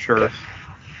rewatchable for sure. Yes.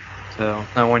 So,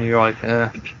 not when you're like,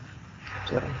 So,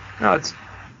 no, it's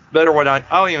better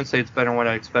I'll even say it's better than what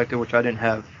I expected, which I didn't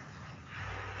have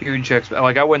huge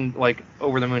like I wasn't like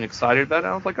over the moon excited about it.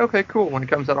 I was like, okay, cool. When it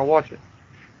comes out, I'll watch it.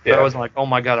 Yeah. But I wasn't like, oh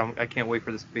my god, I can't wait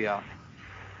for this to be out.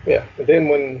 Yeah, but then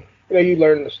when you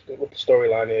learn what the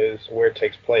storyline is, where it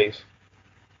takes place,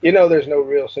 there's no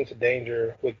real sense of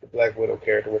danger with the Black Widow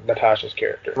character, with Natasha's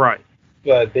character. Right.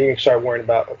 But then you start worrying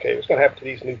about, okay, what's going to happen to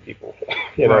these new people?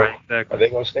 Right, exactly. Are they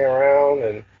going to stay around?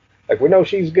 And like, we know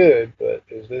she's good, but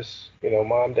is this,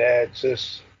 mom, dad,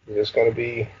 sis, is this going to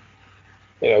be,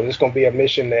 is this going to be a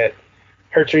mission that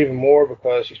hurts her even more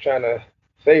because she's trying to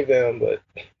save them? But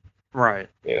right.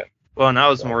 Well, and I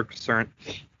was more concerned.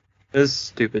 This is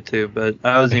stupid too, but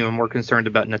I was even more concerned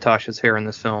about Natasha's hair in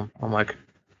this film. I'm like,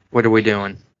 what are we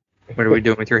doing? What are we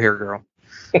doing with your hair, girl?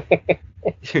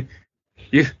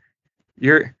 You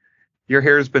your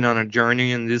hair's been on a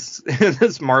journey in this in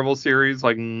this Marvel series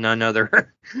like none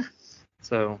other.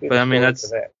 So, but I mean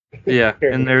that's yeah,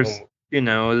 and there's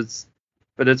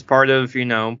it's part of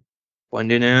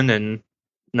blending in and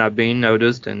not being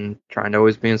noticed and trying to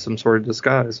always be in some sort of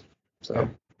disguise. So,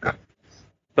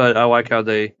 but I like how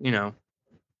they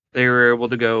they were able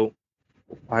to go,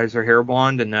 why is her hair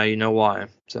blonde? And now you know why.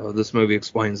 So this movie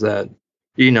explains that.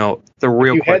 The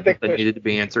real question that needed to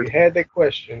be answered. You had that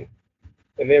question,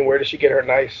 and then where did she get her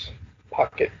nice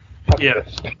pocket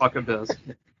vest? Pocket vest.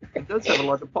 It does have a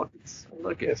lot of pockets. I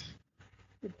like it.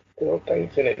 Little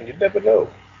things in it. You never know.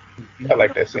 I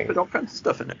like that scene. Put all kinds of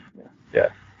stuff in it. Yeah.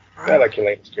 I like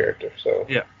Elena's character. So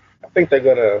yeah. I think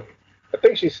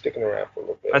she's sticking around for a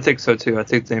little bit. I think so too. I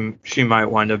think she might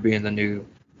wind up being the new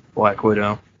Black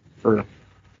Widow.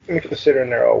 Considering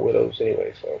they're all widows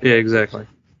anyway. So yeah, exactly.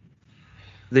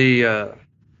 There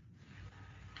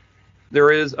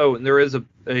is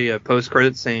a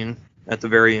post-credit scene at the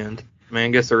very end. I mean, I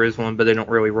guess there is one, but they don't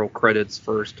really roll credits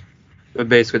first. But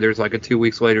basically, there's like a 2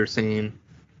 weeks later scene,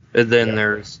 and then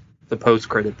there's the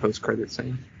post-credit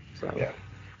scene. So yeah.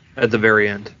 At the very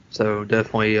end. So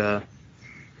definitely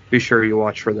be sure you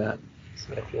watch for that.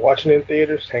 So. If you're watching in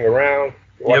theaters, hang around.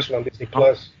 If you're watching on Disney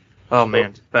Plus. Oh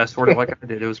man, fast forward like I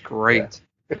did. It was great.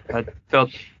 Yeah. I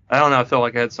felt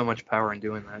like I had so much power in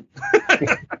doing that.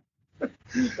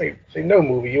 Say no,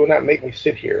 movie. You will not make me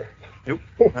sit here. Nope.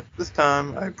 Not this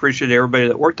time. I appreciate everybody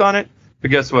that worked on it.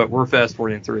 But guess what? We're fast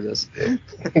forwarding through this.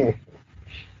 Yeah.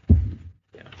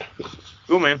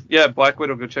 Cool, man. Yeah, Black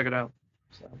Widow. Go check it out.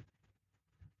 So.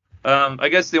 I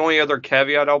guess the only other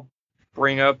caveat I'll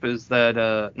bring up is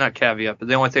that not caveat, but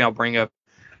the only thing I'll bring up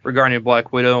regarding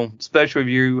Black Widow, especially if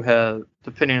you have,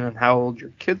 depending on how old your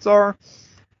kids are,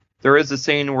 there is a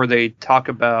scene where they talk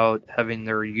about having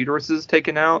their uteruses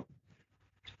taken out.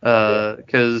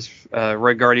 Because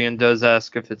Red Guardian does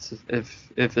ask if it's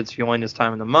Yelena's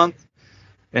time of the month,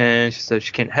 and she says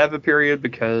she can't have a period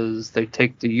because they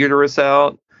take the uterus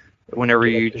out whenever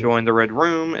you join the Red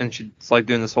Room, and she's like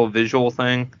doing this whole visual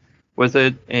thing with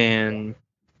it, and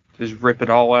just rip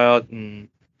it all out, and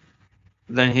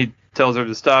then he tells her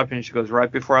to stop, and she goes,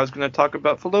 right before I was going to talk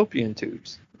about fallopian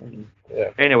tubes. And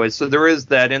anyway, so there is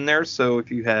that in there. So if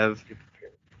you have,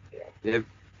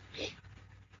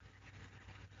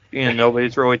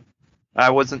 nobody's really,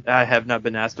 I have not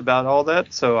been asked about all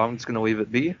that, so I'm just going to leave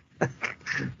it be.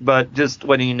 But just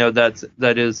letting you know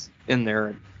that is in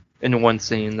there in one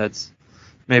scene that's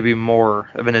maybe more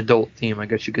of an adult theme, I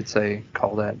guess you could say,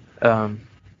 call that.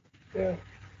 Yeah.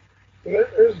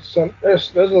 There's a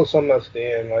little something else at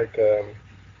the end, like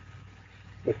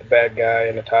with the bad guy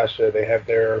and Natasha, they have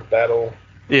their battle.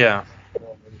 Yeah.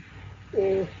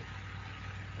 I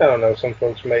don't know. Some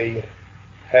folks may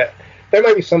have. There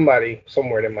might be somebody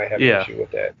somewhere that might have an issue with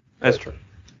that. That's true.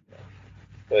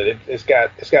 But it's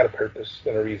got a purpose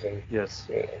and a reason. Yes.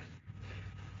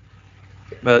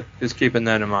 But just keeping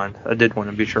that in mind, I did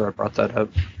want to be sure I brought that up.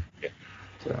 Yeah.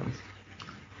 So.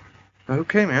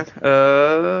 Okay, man.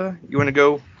 You want to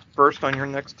go first on your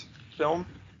next film?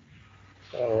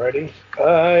 Alrighty.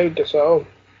 I guess I'll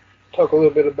talk a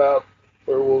little bit about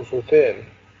Werewolves Within.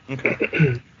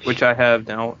 Okay. Which I have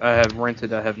now. I have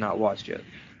rented. I have not watched yet.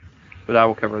 But I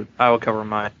will cover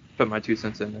put my 2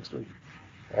 cents in next week.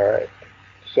 Alright.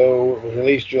 So it was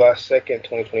released July 2nd,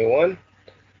 2021.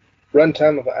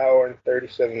 Runtime of 1 hour and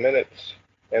 37 minutes.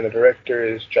 And the director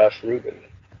is Josh Rubin.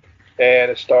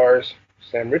 And it stars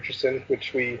Sam Richardson,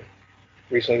 which we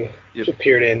recently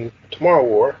appeared in Tomorrow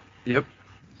War. Yep.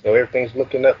 So everything's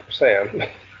looking up for Sam.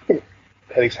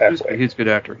 At least halfway. He's a good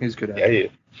actor. Yeah, he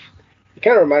is. He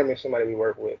kind of reminded me of somebody we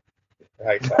work with.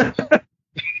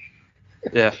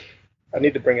 Yeah. I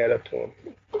need to bring that up to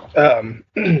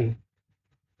him.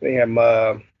 They have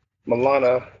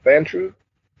Milana Vayntrub,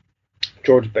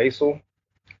 George Basel,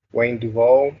 Wayne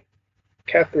Duvall,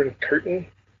 Catherine Curtin,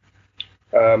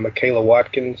 Michaela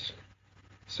Watkins,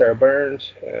 Sarah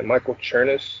Burns, and Michael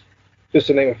Chernus. Just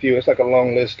to name a few. It's like a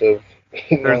long list of.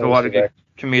 There's a lot of good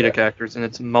comedic actors, and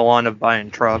it's Milana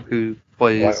Vayntrub who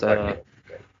plays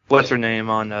what's her name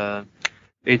on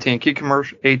AT&T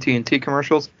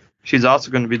commercials. She's also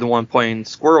going to be the one playing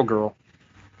Squirrel Girl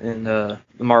in the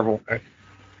Marvel. I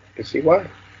can see why.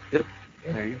 Yep.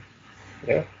 Yeah. There you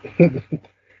go.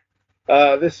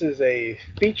 Yeah. This is a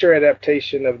feature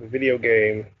adaptation of the video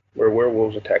game where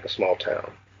werewolves attack a small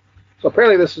town. So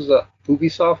apparently this is a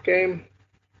Ubisoft game,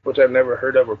 which I've never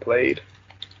heard of or played.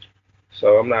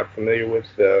 So I'm not familiar with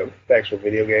the actual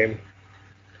video game.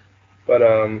 But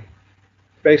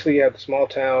basically you have the small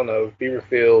town of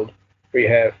Beaverfield, where you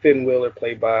have Finn Wheeler,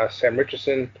 played by Sam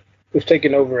Richardson, who's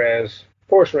taken over as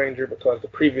forest ranger because the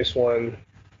previous one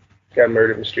got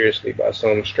murdered mysteriously by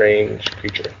some strange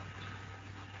creature.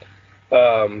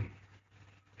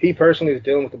 He personally is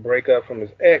dealing with the breakup from his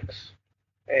ex,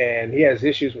 and he has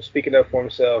issues with speaking up for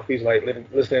himself. He's like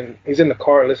listening. He's in the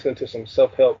car listening to some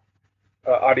self-help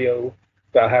audio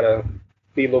about how to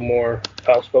be a little more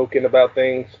outspoken about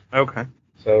things. Okay.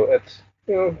 So that's,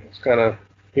 it's kind of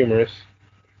humorous.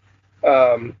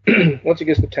 Once he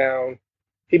gets to town,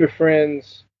 he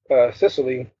befriends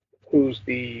Cicely, who's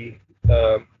the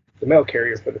mail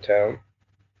carrier for the town,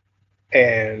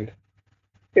 and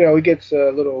he gets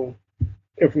a little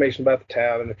information about the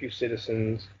town and a few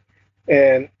citizens,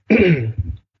 and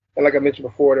and like I mentioned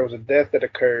before, there was a death that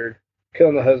occurred,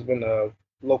 killing the husband of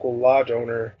local lodge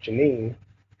owner Janine,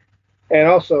 and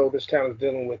also this town is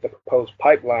dealing with the proposed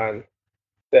pipeline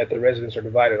that the residents are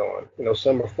divided on.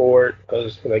 Some are for it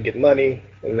because they get money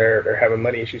and they're having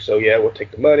money issues, so yeah, we'll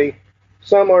take the money.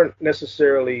 Some aren't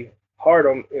necessarily hard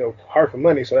for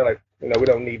money, so they're like, we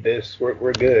don't need this,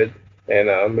 we're good,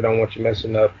 and we don't want you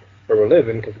messing up where we're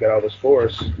living because we got all this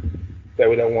forest that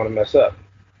we don't want to mess up.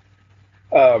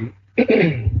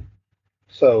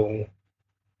 So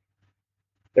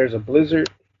there's a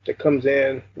blizzard that comes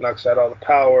in, knocks out all the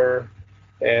power,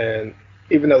 and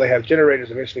even though they have generators,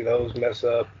 eventually those mess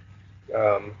up.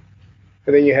 And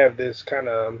then you have this it kind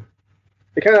of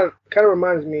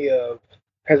reminds me of,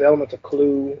 has elements of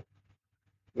Clue,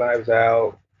 Knives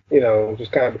Out,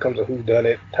 just kind of becomes a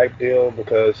whodunit type deal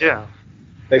because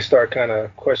they start kind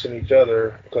of questioning each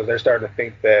other because they're starting to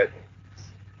think that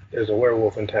there's a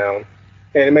werewolf in town.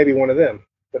 And it may be one of them,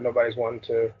 but nobody's wanting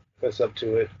to fess up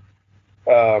to it.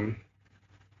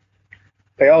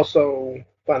 They also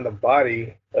find the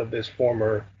body of this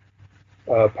former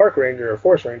park ranger or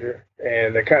forest ranger,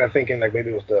 and they're kind of thinking like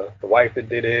maybe it was the wife that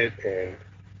did it, and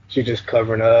she's just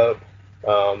covering up.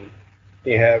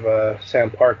 You have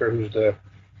Sam Parker, who's the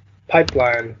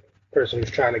pipeline person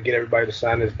who's trying to get everybody to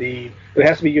sign this deed. But it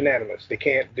has to be unanimous. They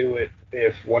can't do it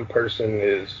if one person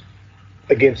is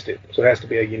against it. So it has to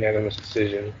be a unanimous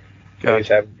decision. Gotcha. They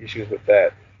just have issues with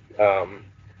that. I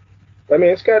mean,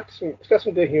 it's got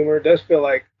some good humor. It does feel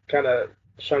like kind of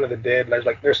Shaun of the Dead.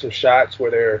 There's some shots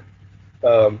where they're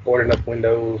boarding up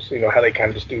windows. How they kind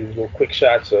of just do little quick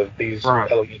shots of these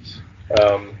elements.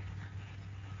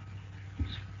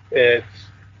 It's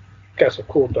got some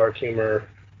cool dark humor.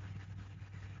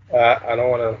 I don't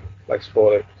want to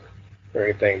spoil it or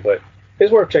anything, but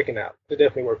it's worth checking out. It's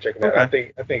definitely worth checking out. I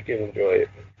think you'll enjoy it.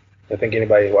 I think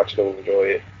anybody who watches it will enjoy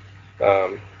it.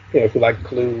 If you like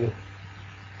Clue,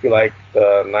 if you like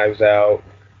Knives Out,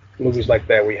 movies like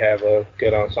that, we have a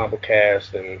good ensemble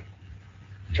cast and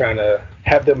trying to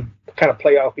have them kind of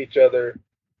play off each other,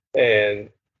 and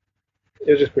it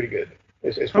was just pretty good.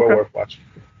 It's well worth watching.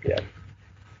 Yeah.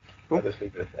 Cool. I'll just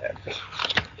leave it at that.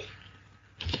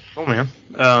 Oh man.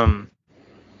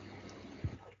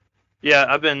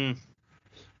 Yeah,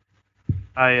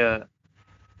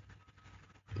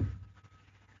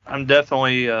 I'm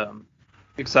definitely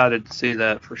excited to see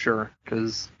that for sure,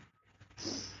 because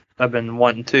I've been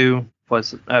wanting to.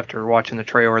 Plus, after watching the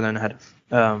trailer, then I had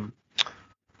one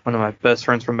of my best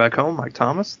friends from back home, Mike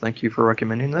Thomas. Thank you for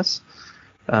recommending this.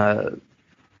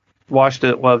 Watched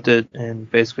it, loved it, and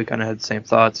basically kind of had the same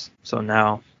thoughts. So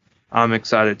now I'm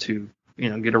excited to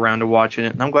get around to watching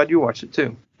it, and I'm glad you watched it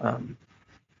too. It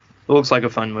looks like a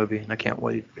fun movie, and I can't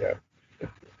wait. Yeah.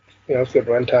 It's good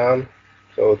runtime,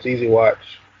 so it's easy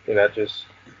watch. It's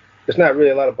not really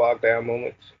a lot of bogged down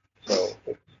moments, so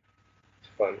it's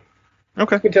fun.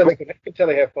 Okay. You can tell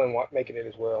they have fun making it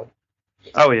as well.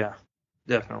 Oh yeah,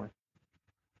 definitely.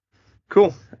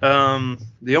 Cool.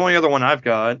 The only other one I've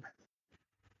got.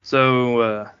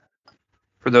 So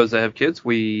for those that have kids,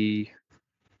 Grayson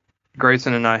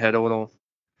and I had a little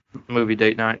movie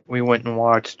date night. We went and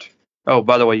watched. Oh,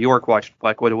 by the way, York watched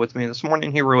Black Widow with me this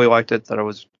morning. He really liked it. Thought it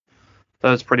was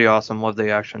pretty awesome. Loved the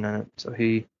action in it. So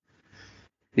he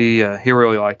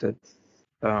really liked it.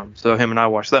 So him and I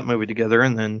watched that movie together,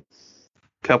 and then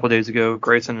a couple of days ago,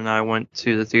 Grayson and I went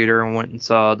to the theater and went and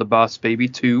saw The Boss Baby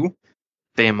 2,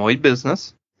 Family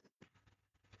Business.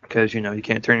 Because you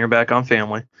can't turn your back on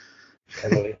family.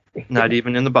 Not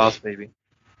even in The Boss Baby.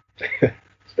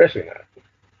 Especially not.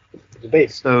 It's a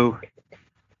baby.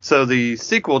 So the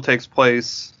sequel takes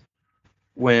place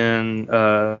when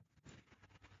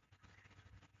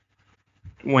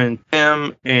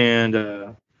Tim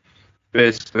and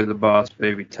basically the boss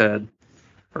baby Ted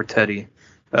or Teddy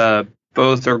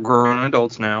both are grown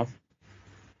adults now.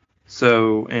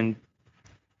 So and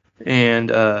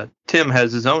Tim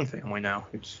has his own family now.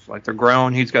 It's like they're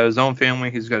grown. He's got his own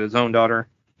family. He's got his own daughter.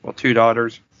 Well, two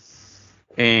daughters.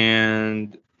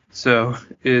 And So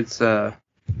it's but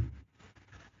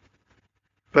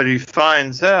he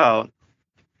finds out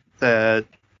that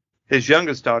his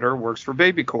youngest daughter works for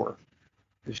Baby Corps.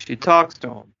 She talks to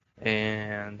him,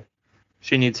 and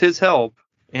she needs his help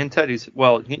and Teddy's.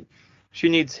 Well, she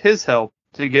needs his help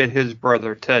to get his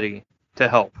brother Teddy to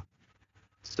help.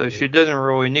 So she doesn't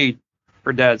really need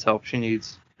her dad's help. She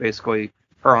needs basically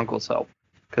her uncle's help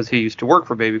because he used to work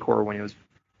for Baby Corps when he was.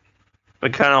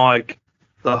 But kind of like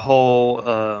the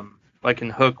whole, like in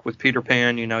Hook with Peter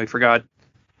Pan, you know,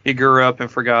 he grew up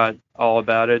and forgot all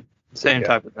about it. Same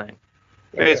type of thing.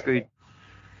 Basically,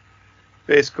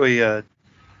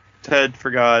 Ted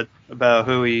forgot about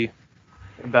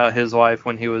about his life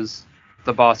when he was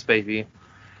the boss baby.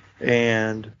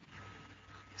 And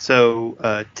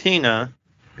so Tina,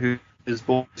 who is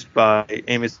voiced by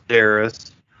Amy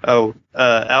Sedaris,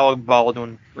 Alec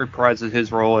Baldwin reprises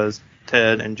his role as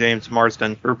Ted, and James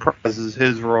Marsden reprises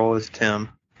his role as Tim.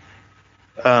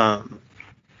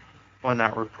 Well,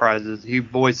 not reprises, he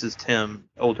voices Tim,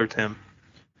 older Tim.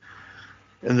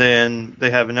 And then they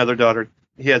have another daughter.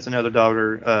 He has another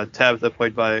daughter, Tabitha,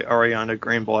 played by Ariana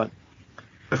Greenblatt.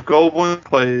 Jeff Goldblum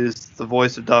plays the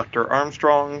voice of Dr.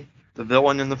 Armstrong, the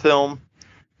villain in the film.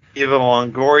 Eva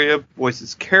Longoria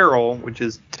voices Carol, which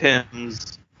is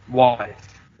Tim's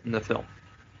wife in the film.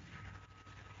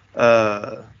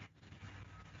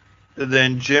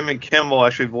 Then Jimmy Kimmel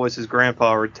actually voices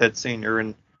Grandpa, or Ted Sr.,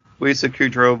 and Lisa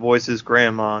Kudrow voices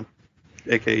Grandma,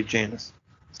 aka Janice.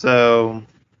 So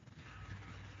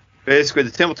basically,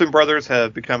 the Templeton brothers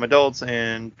have become adults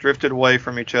and drifted away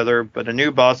from each other, but a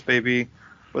new boss baby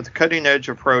with a cutting-edge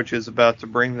approach is about to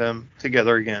bring them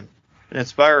together again and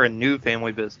inspire a new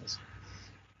family business.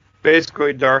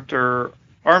 Basically, Dr.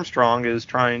 Armstrong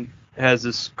has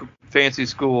this fancy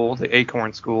school, the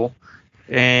Acorn School,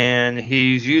 and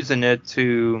he's using it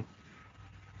to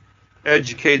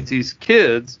educate these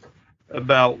kids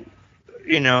about,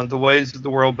 the ways of the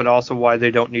world, but also why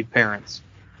they don't need parents.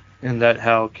 And that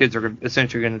how kids are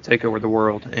essentially going to take over the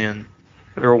world, and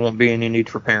there won't be any need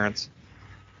for parents.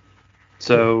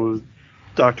 So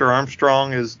Dr.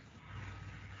 Armstrong is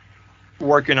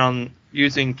working on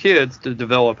using kids to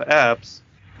develop apps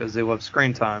because they love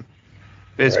screen time.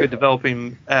 Basically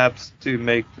developing apps to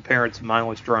make the parents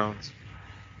mindless drones.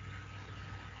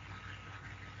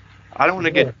 I don't want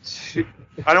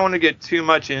to get too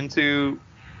much into.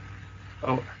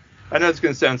 Oh, I know it's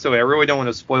going to sound silly. I really don't want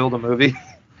to spoil the movie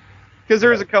because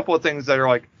there's a couple of things that are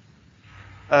like,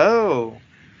 oh,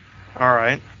 all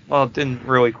right. Well, didn't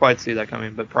really quite see that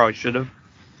coming, but probably should have.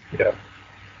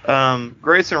 Yeah.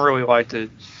 Grayson really liked it.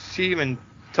 She even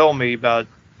told me about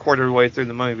a quarter of the way through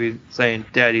the movie saying,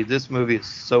 "Daddy, this movie is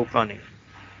so funny."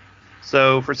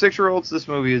 So for 6-year-olds, this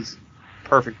movie is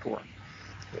perfect for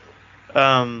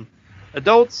them.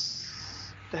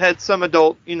 Adults had some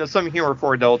some humor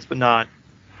for adults, but not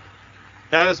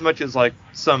as much as like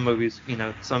some movies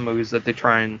that they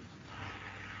try and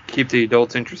keep the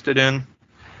adults interested in.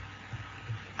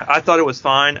 I thought it was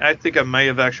fine. I think I may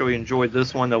have actually enjoyed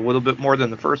this one a little bit more than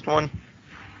the first one.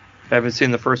 I haven't seen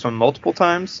the first one multiple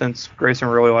times since Grayson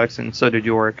really likes it, and so did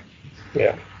Yorick.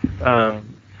 Yeah.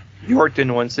 Yorick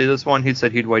didn't want to see this one. He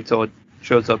said he'd wait till it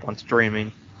shows up on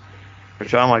streaming.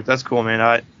 Which I'm like, that's cool, man.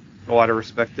 I a lot of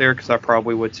respect there, because I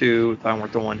probably would too if I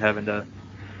weren't the one having to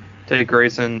take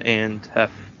Grayson and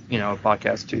have, a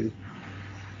podcast to,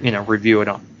 review it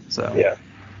on. So yeah.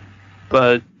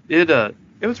 But it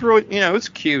was really, it was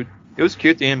cute. It was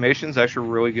cute. The animation's actually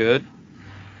really good.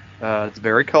 It's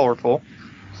very colorful.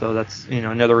 So that's,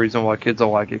 another reason why kids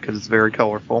will like it, because it's very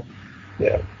colorful.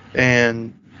 Yeah.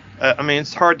 And,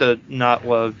 it's hard to not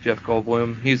love Jeff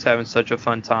Goldblum. He's having such a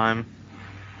fun time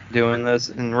doing this.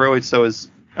 And really,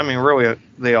 really,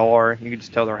 they all are. You can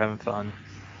just tell they're having fun.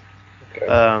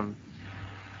 Okay.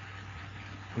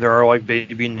 There are, like,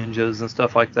 baby ninjas and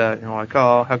stuff like that. Like,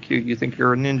 oh, how cute. You think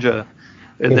you're a ninja.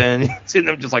 And then you see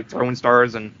them just like throwing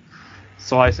stars and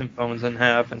slicing phones in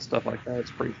half and stuff like that. It's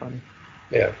pretty funny.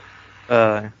 Yeah.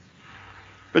 But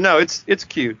no, it's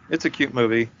cute. It's a cute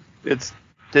movie.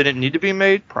 Did it need to be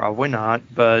made? Probably not.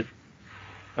 But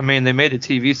they made a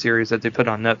TV series that they put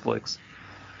on Netflix.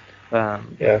 Yeah,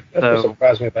 that's what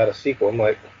surprised me about a sequel. I'm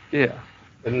like, yeah,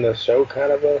 isn't the show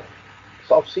kind of a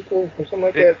soft sequel or something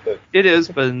like that? But it is,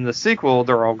 but in the sequel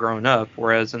they're all grown up,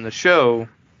 whereas in the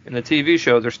TV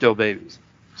show they're still babies.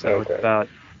 So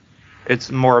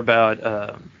it's more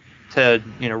about Ted,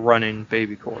 running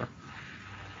Baby Corps.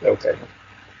 Okay.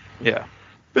 Yeah,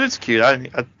 but it's cute. I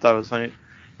thought it was funny.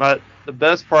 But the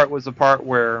best part was the part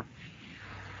where,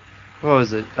 what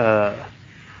was it? I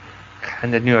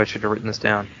knew I should have written this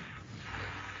down.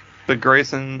 But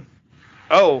Grayson,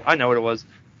 I know what it was.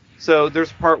 So there's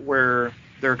a part where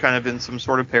they're kind of in some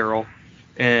sort of peril,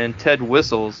 and Ted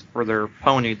whistles for their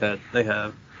pony that they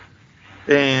have.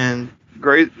 And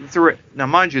great through it. Now,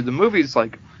 mind you, the movie's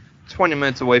like 20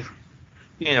 minutes away from,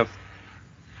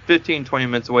 15, 20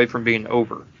 minutes away from being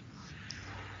over.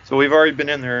 So we've already been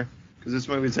in there, because this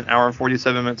movie's an hour and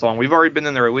 47 minutes long. We've already been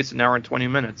in there at least an hour and 20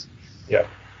 minutes. Yeah.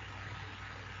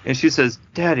 And she says,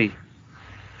 "Daddy,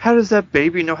 how does that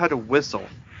baby know how to whistle?"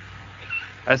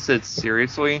 I said,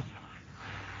 "Seriously?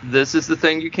 This is the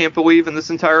thing you can't believe in this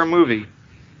entire movie?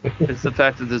 It's the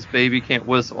fact that this baby can't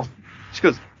whistle." She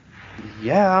goes,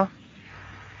 "Yeah.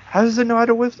 How does it know how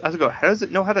to whistle?" I go, "How does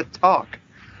it know how to talk?"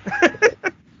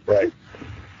 Right.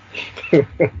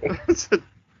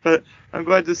 But I'm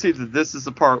glad to see that this is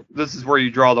the part, this is where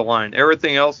you draw the line.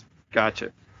 Everything else,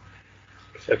 gotcha.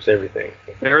 Except everything.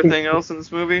 Everything else in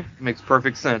this movie makes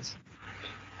perfect sense.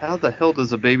 How the hell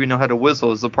does a baby know how to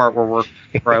whistle is the part where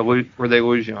they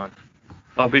lose you on.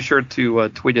 I'll be sure to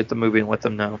tweet at the movie and let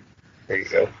them know. There you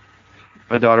go.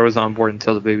 My daughter was on board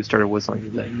until the baby started whistling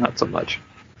today. Not so much.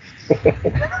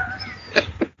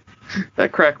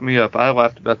 That cracked me up. I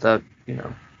laughed about that,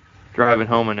 driving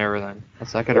home and everything. I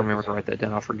got to remember to write that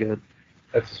down. I'll forget.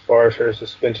 That's as far as her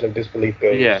suspension of disbelief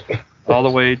goes. Yeah. All the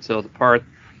way till the part.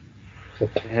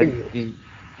 I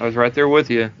was right there with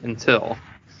you until.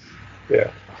 Yeah.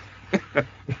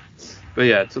 But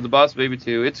yeah, so the Boss Baby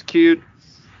 2, it's cute.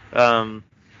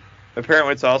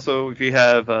 Apparently it's also, if you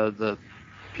have the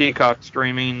Peacock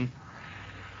streaming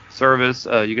service,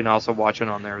 you can also watch it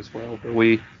on there as well. But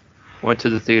we went to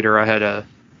the theater. I had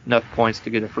enough points to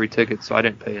get a free ticket, so I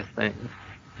didn't pay a thing.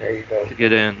 There you go. To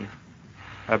get in.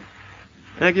 And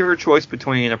I gave her a choice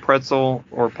between a pretzel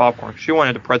or popcorn. She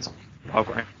wanted a pretzel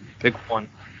popcorn. Pick one.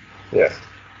 Yeah.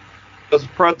 It was a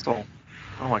pretzel.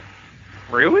 I'm like,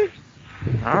 really?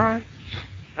 All right.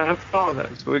 I have fun with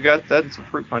that. So we got that and some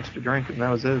fruit punch to drink, and that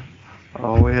was it.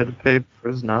 All we had to pay for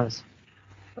was nice.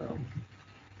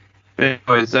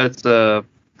 Anyways, that's the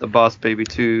Boss Baby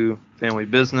 2 Family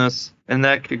Business. And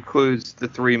that concludes the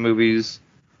 3 movies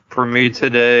for me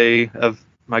today of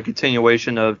my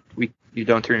continuation of You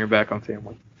Don't Turn Your Back on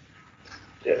Family.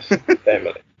 Yes,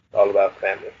 family. All about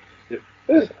family. Yep.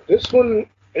 This one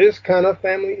is kind of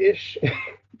family-ish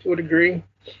to a degree.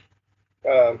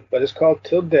 But it's called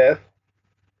Till Death.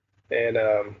 And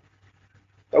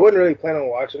I wasn't really planning on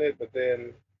watching it, but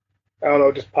then, I don't know,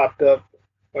 it just popped up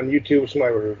on YouTube.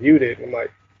 Somebody reviewed it. And I'm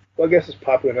like, well, I guess it's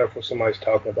popular enough where somebody's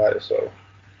talking about it, so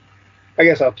I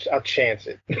guess I'll chance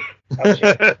it.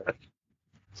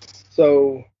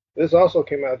 So this also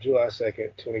came out July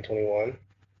 2nd, 2021.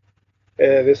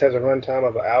 This has a runtime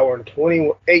of 1 hour and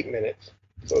 28 minutes,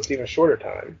 so it's even shorter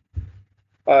time.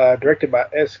 Directed by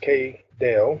S.K.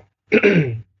 Dale.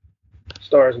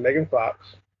 Stars Megan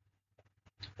Fox.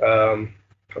 I'm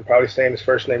probably saying his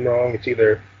first name wrong. It's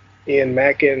either Ian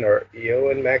Mackin or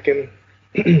Eoin Mackin.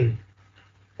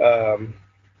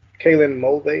 Kaylin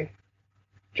Mulvey,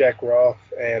 Jack Roth,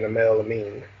 and Amel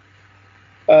Amin.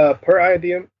 Per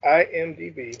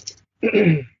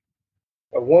IMDb,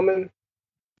 a woman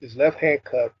is left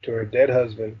handcuffed to her dead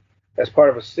husband as part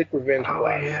of a sick revenge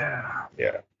plot.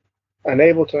 Yeah.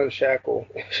 Unable to unshackle,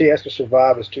 she has to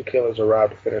survive as 2 killers arrive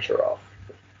to finish her off.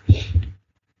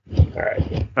 All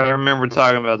right. I remember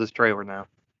talking about this trailer now.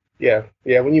 Yeah.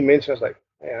 When you mentioned, I was like,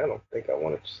 man, I don't think I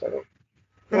want to. I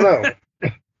don't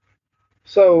know.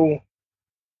 So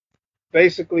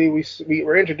basically, we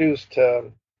were introduced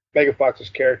to Megan Fox's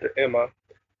character Emma,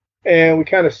 and we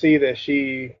kind of see that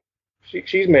she's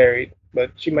married,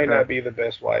 but she may not be the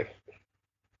best wife.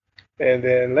 And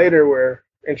then later, we're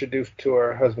introduced to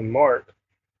her husband Mark,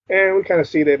 and we kind of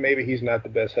see that maybe he's not the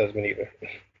best husband either.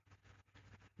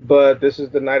 But this is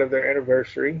the night of their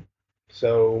anniversary,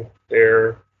 so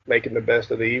they're making the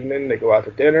best of the evening. They go out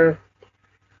to dinner,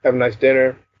 have a nice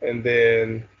dinner, and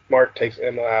then Mark takes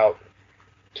Emma out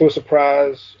to a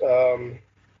surprise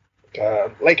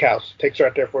lake house. Takes her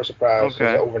out there for a surprise. Okay.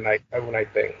 It's an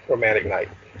overnight thing, romantic night.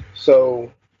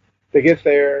 So they get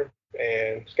there,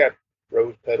 and it's got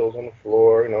rose petals on the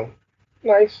floor,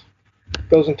 nice.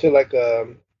 Goes into like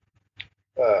the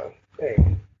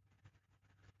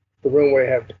room where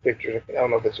they have the pictures. I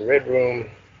don't know if it's a red room,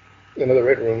 another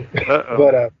red room.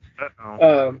 But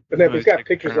then he's got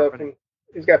pictures of them.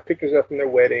 He's got pictures up from their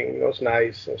wedding. It's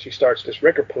nice. And she starts this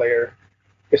record player.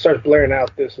 It starts blaring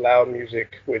out this loud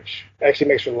music, which actually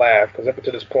makes her laugh because up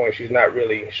until this point, she's not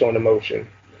really showing emotion.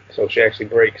 So she actually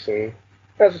breaks and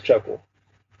has a chuckle.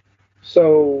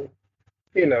 So,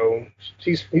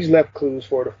 he's left clues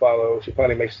for her to follow. She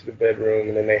finally makes it to the bedroom,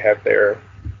 and then they have their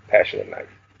passionate night.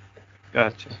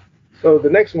 Gotcha. So the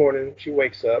next morning, she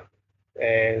wakes up,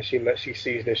 and she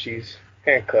sees that she's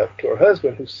handcuffed to her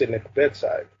husband, who's sitting at the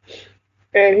bedside,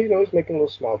 and he's making a little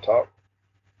small talk.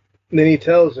 And then he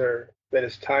tells her that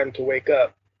it's time to wake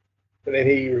up, and then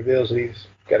he reveals that he's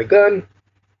got a gun.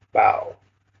 Bow.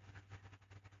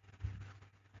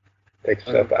 Takes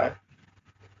himself out.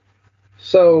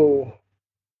 So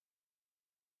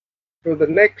for the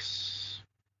next,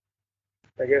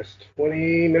 I guess,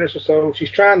 20 minutes or so,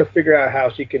 she's trying to figure out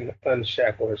how she can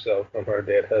unshackle herself from her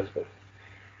dead husband.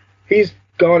 He's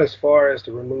gone as far as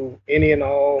to remove any and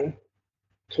all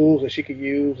tools that she could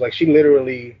use. Like, she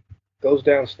literally goes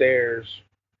downstairs,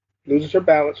 loses her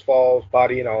balance, falls,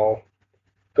 body and all,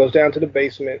 goes down to the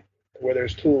basement where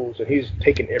there's tools, and he's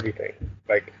taken everything,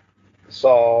 like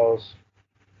saws,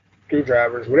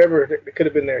 screwdrivers, whatever that could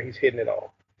have been there, he's hidden it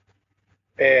all.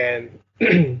 And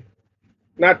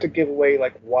not to give away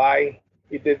like why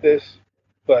he did this,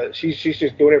 but she's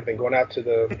just doing everything, going out to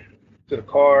the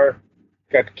car,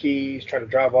 got the keys, trying to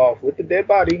drive off with the dead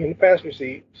body in the passenger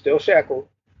seat, still shackled,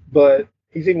 but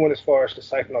he's even went as far as to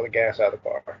siphon all the gas out of the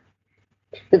car.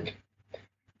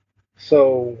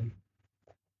 So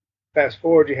fast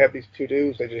forward, you have these two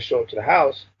dudes, they just show up to the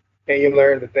house, and you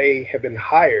learn that they have been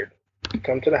hired to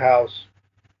come to the house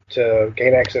to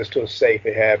gain access to a safe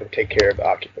they have and take care of the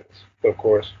occupants. But of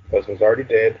course, husband's already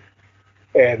dead,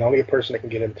 and the only person that can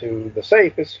get into the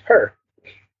safe is her.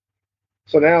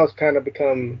 So now it's kind of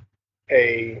become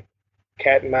a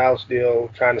cat and mouse deal,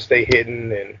 trying to stay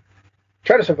hidden and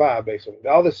try to survive, basically.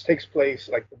 All this takes place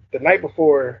like the night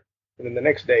before, and then the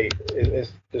next day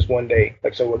is just one day.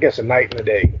 Like, so I guess a night and a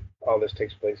day, all this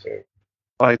takes place in.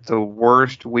 Like the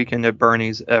worst Weekend at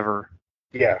Bernie's ever.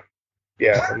 Yeah.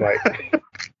 I'm like,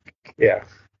 yeah.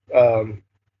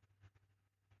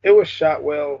 It was shot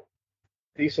well,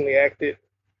 decently acted,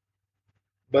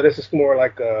 but it's just more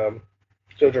like a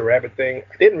Jojo Rabbit thing.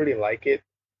 I didn't really like it,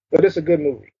 but it's a good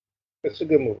movie. It's a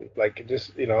good movie. Like, it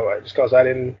just, just because I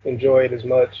didn't enjoy it as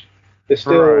much, it's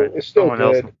still good.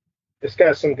 Else. It's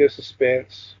got some good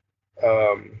suspense.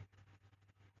 You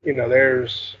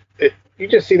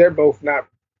just see they're both not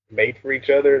made for each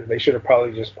other. They should have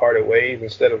probably just parted ways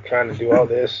instead of trying to do all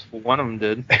this. One of them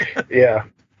did. Yeah.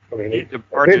 I mean, they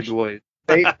departed ways.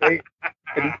 They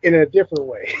in a different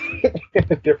way. In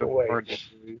a different way.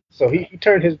 So he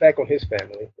turned his back on his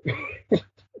family.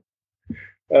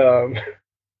 But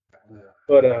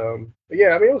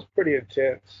yeah, I mean, it was pretty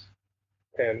intense.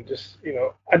 And just,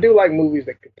 I do like movies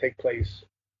that could take place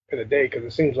in a day, because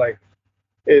it seems like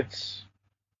it's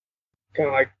kind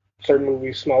of like certain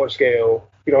movies, smaller scale.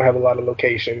 You don't have a lot of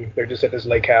location. They're just at this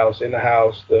lake house, in the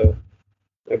house, the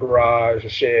garage, the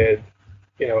shed,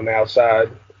 on the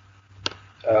outside.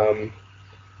 I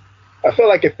feel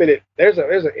like there's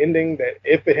an ending that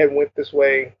if it had went this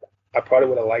way, I probably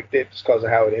would have liked it just because of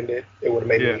how it ended. It would have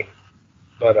made me.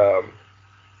 But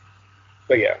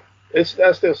yeah, I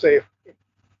still say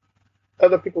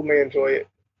other people may enjoy it.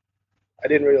 I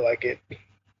didn't really like it,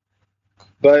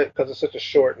 but because it's such a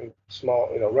short and small,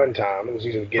 run time, it was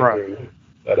easy to get through.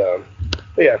 But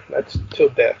yeah, that's Till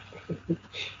Death.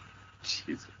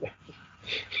 Jesus.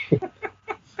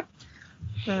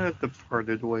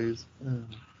 Departed ways.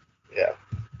 Yeah.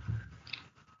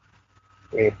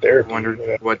 I mean, therapy. I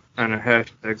wondered what kind of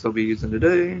hashtags I'll be using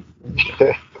today.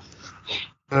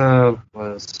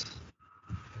 Bless.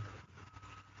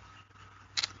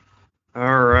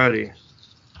 Alrighty.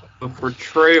 So for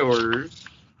trailers,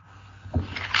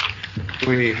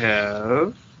 we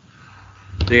have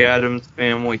The Addams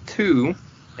Family 2.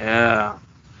 Yeah,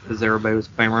 because everybody was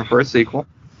clamoring for a sequel.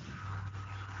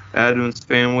 Addams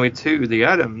Family 2. The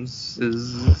Addams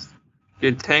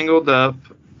get tangled up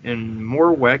in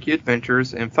more wacky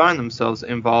adventures and find themselves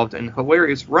involved in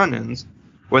hilarious run-ins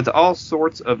with all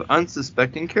sorts of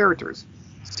unsuspecting characters.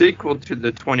 Sequel to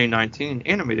the 2019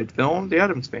 animated film, The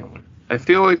Addams Family. I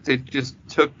feel like they just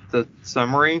took the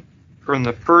summary from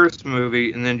the first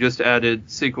movie and then just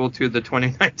added sequel to the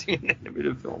 2019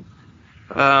 animated film.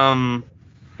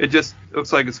 It just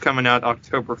looks like it's coming out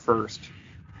October 1st.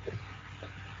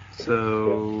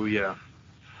 So, yeah.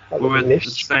 With the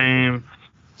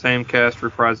same cast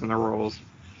reprising the roles.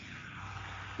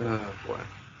 Oh, boy.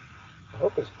 I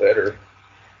hope it's better.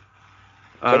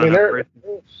 I don't know.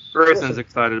 Grayson's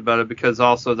excited about it because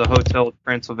also the Hotel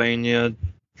Transylvania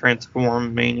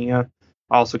Transform Mania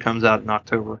also comes out in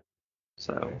October.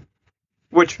 So,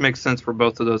 which makes sense for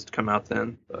both of those to come out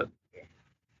then. But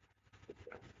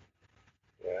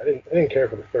yeah, I didn't care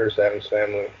for the first Addams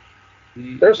Family.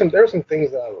 There's some things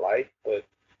that I like, but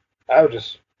I would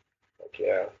just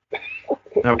yeah.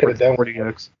 No, could have done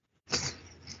 40X.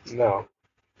 No,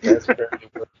 that's very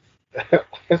good.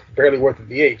 It's barely worth the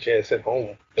VHS at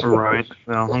home. Right.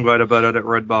 Well, I'm glad I bought it at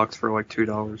Redbox for like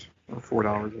 $2 or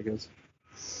 $4, I guess.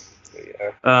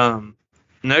 Yeah.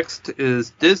 Next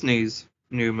is Disney's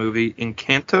new movie,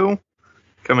 Encanto,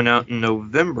 coming out in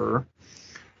November.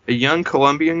 A young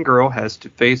Colombian girl has to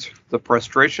face the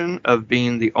frustration of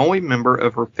being the only member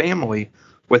of her family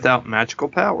without magical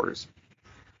powers.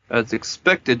 It's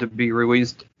expected to be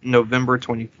released November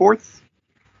 24th,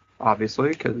 obviously,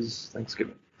 because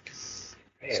Thanksgiving.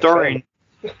 Man,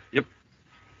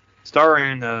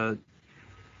 Starring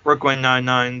Brooklyn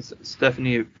Nine-Nine's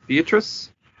Stephanie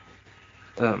Beatrice.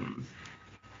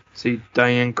 See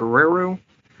Diane Guerrero,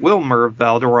 Wilmer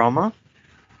Valderrama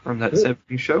from that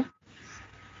 70s show.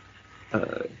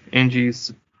 Angie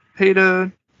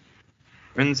Cepeda,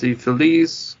 Renzi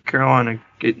Feliz, Carolina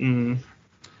Gittin.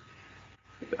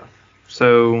 Yeah.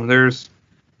 So there's.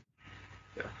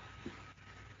 Yeah.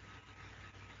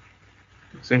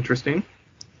 It's interesting.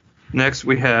 Next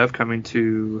we have coming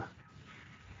to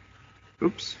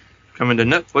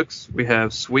Netflix, we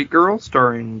have Sweet Girl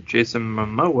starring Jason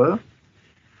Momoa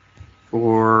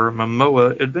for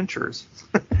Momoa Adventures.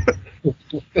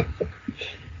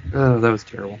 Oh, that was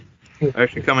terrible.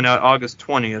 Actually coming out August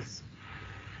 20th.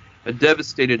 A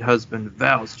devastated husband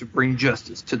vows to bring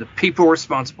justice to the people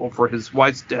responsible for his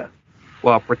wife's death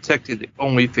while protecting the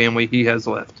only family he has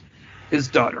left, his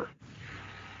daughter.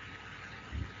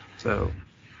 So,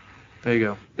 there you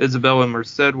go. Isabella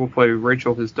Merced will play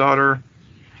Rachel, his daughter.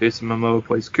 Jason Momoa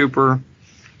plays Cooper.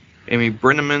 Amy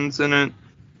Brenneman's in it.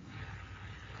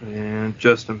 And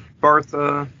Justin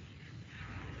Bartha.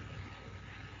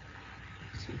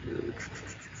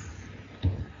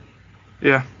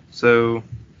 Yeah, so...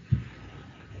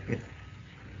 Yeah.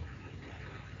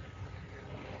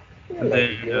 And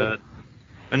then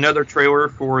another trailer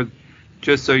for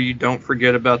Just So You Don't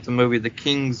Forget About the movie The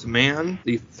King's Man,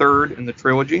 the third in the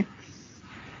trilogy.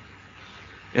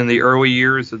 In the early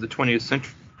years of the 20th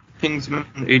century, Kingsman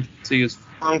Agency is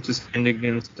formed to stand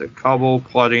against a cabal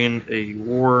plotting a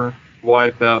war to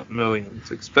wipe out millions.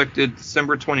 Expected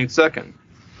December 22nd.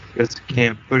 Guess you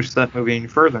can't push that movie any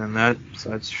further than that,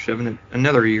 besides shoving it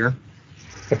another year.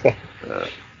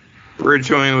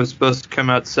 Originally, it was supposed to come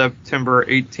out September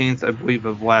 18th, I believe,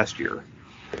 of last year.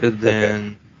 It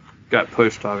then got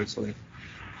pushed, obviously.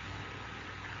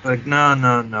 Like,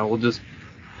 no, we'll just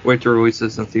wait to release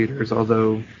this in theaters,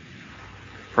 although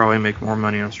probably make more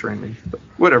money on streaming, but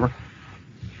whatever.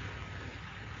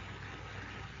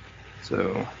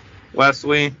 So,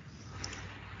 lastly,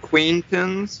 Queen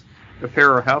Pins, a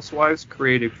pair of housewives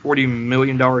create a $40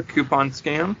 million coupon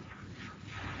scam.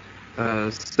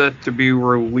 Set to be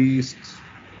released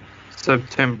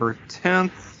September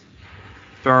 10th,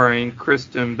 starring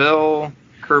Kristen Bell,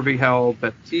 Kirby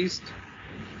Howell-Baptiste,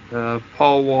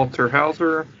 Paul Walter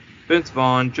Hauser, Vince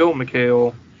Vaughn, Joel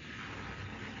McHale,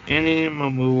 Annie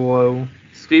Mamulo,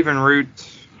 Stephen Root,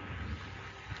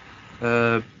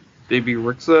 Baby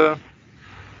Rixa,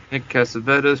 Nick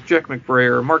Cassavetes, Jack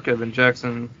McBrayer, Mark Evan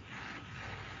Jackson.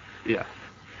 Yeah.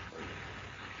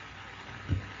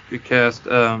 Good cast.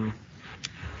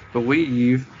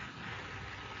 Believe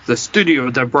the studio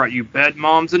that brought you Bad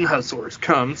Moms and Hustlers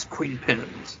comes Queen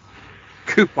Pins.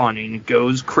 Couponing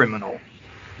goes criminal.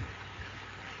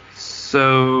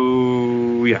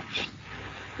 So, yeah.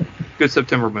 Good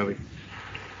September movie.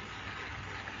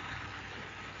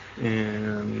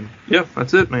 And, yeah,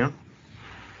 that's it, man.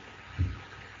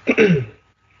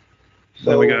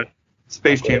 So we got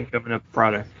Space Jam coming up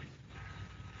Friday.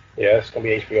 Yeah, it's going to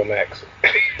be HBO Max.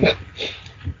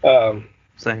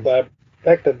 Same. But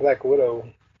back to Black Widow.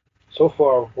 So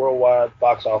far, worldwide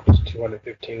box office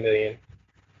 $215 million.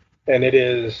 And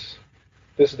this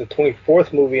is the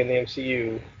 24th movie in the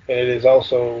MCU, and it is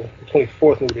also the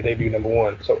 24th movie to debut number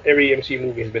one. So every MCU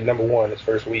movie has been number one its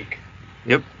first week.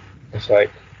 Yep. It's like,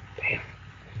 damn.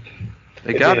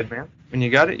 They got it, man. When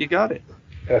you got it, you got it.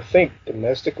 And I think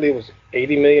domestically it was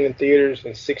 80 million in theaters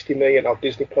and 60 million off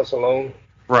Disney Plus alone.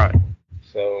 Right.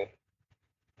 So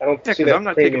I don't see that. I'm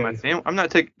not taking my family. I'm not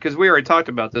taking, because we already talked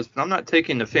about this, but I'm not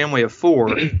taking the family of four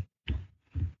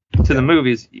to the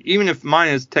movies, even if mine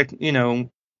is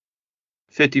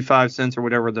 55 cents or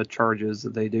whatever the charge is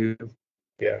that they do.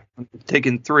 Yeah. I'm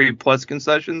taking 3 plus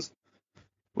concessions.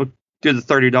 We'll do the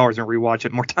 $30 and rewatch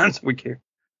it more times if we care.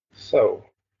 So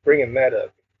bringing that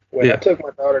up, when I took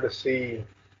my daughter to see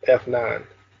F9,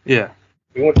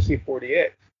 we went to see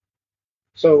 40X.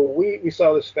 So we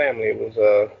saw this family. It was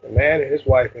a man and his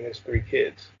wife and his 3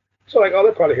 kids. So like, oh,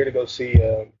 they're probably here to go see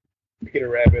Peter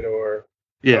Rabbit, or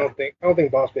I don't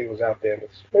think Boss Baby was out there, but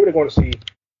maybe they're going to see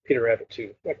Peter Rabbit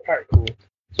too. Like, all right, cool.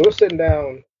 So we're sitting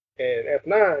down in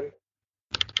F9,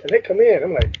 And they come in.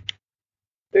 I'm like,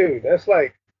 dude, that's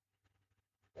like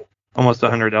almost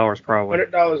 $100 probably.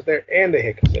 $100 there, and they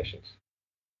hit concessions.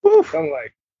 Oof. So I'm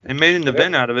like, they made an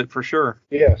event out of it for sure.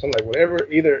 Yeah, so I'm like, whatever.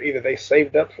 Either they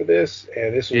saved up for this,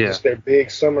 and this was just their big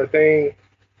summer thing,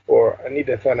 or I need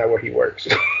to find out where he works.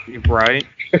 Right.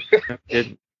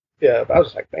 Yeah, but I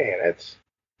was like, man, that's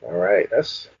all right. I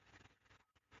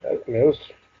mean, it was.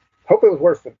 Hope it was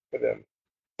worth it for them.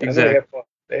 Exactly.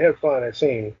 They had fun. It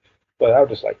seemed, but I was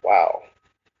just like, wow.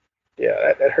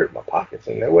 Yeah, that hurt my pockets,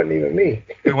 and that wasn't even me.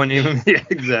 It wasn't even. Yeah,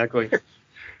 exactly.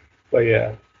 But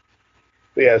yeah.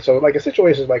 So like in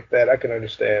situations like that, I can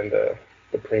understand the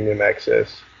premium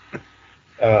access.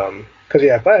 Because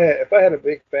if I had a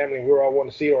big family and we were all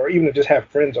wanting to see it, or even to just have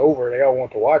friends over, they all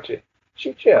want to watch it.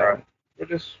 Shoot, yeah, right. We'll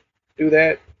just do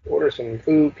that. Order some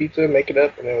food, pizza, make it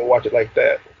up, and then we'll watch it like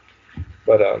that.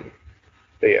 But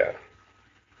yeah,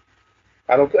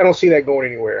 I don't see that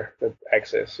going anywhere. The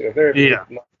access, if they're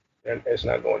it's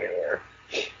not going anywhere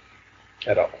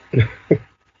at all.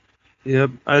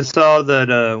 Yep, I saw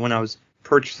that when I was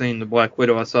purchasing the Black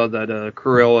Widow, I saw that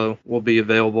Cruella will be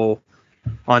available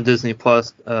on Disney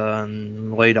Plus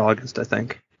in late August, I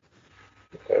think.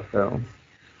 Okay. So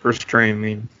for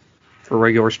streaming, for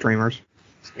regular streamers.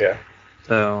 Yeah.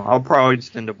 So I'll probably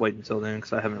just end up waiting until then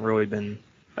because I haven't really been.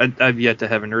 I've yet to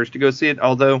have an urge to go see it.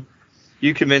 Although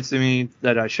you convinced me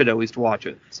that I should at least watch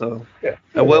it, so yeah,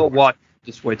 I will watch.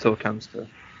 Just wait till it comes to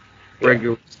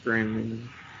regular streaming.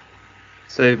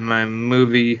 Save my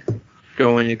movie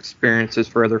going experiences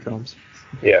for other films.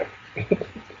 Yeah.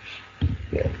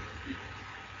 Yeah.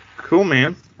 Cool,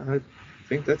 man. I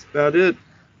think that's about it.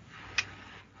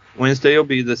 Wednesday will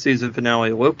be the season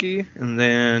finale of Loki, and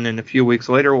then in a few weeks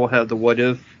later we'll have the What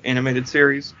If animated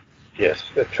series. Yes,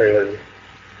 the trailer.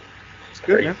 It's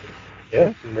good, man.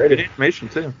 Yeah, I'm ready. Good information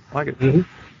too. I like it.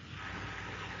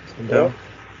 Mm-hmm. Yeah.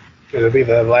 It'll be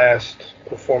the last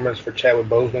performance for Chadwick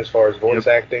Boseman as far as voice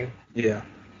acting. Yeah.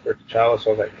 For T'Challa,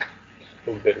 so I was like, a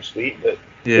little bittersweet, but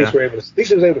at least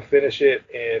he was able to finish it,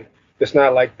 and it's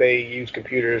not like they use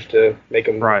computers to make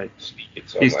them speak it.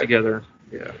 So piece together.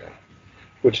 Yeah.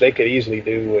 Which they could easily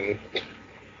do, and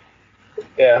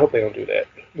I hope they don't do that.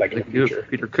 Like in the future.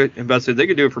 Peter Cushing. They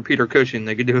could do it for Peter Cushing.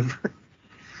 They could do it for.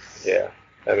 Yeah,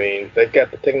 I mean they've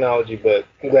got the technology, but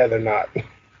I'm glad they're not.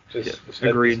 Just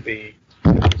agreed.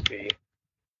 Let this be.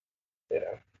 Yeah.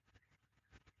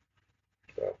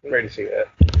 So I'm ready to see that.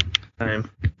 Same.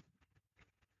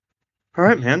 All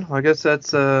right, man. Well, I guess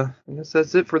that's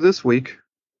it for this week.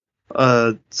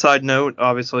 Side note,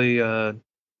 obviously, if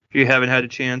you haven't had a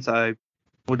chance, I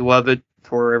would love it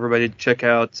for everybody to check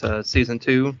out season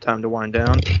 2, Time to Wind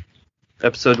Down.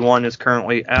 Episode 1 is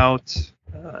currently out.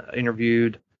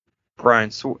 Interviewed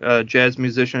jazz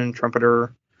musician,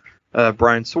 trumpeter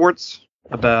Brian Swartz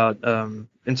about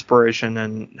inspiration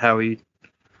and how he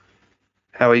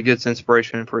gets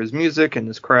inspiration for his music and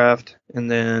his craft, and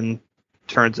then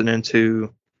turns it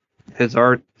into his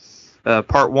art.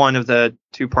 Part 1 of that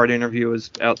 2-part interview is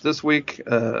out this week,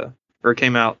 or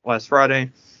came out last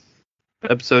Friday.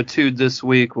 Episode 2 this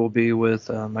week will be with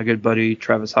my good buddy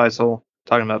Travis Heisel,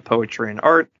 talking about poetry and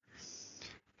art.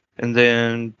 And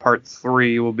then part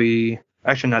 3 will be,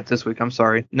 actually not this week, I'm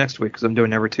sorry, next week, because I'm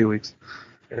doing every 2 weeks.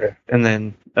 Okay. And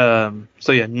then,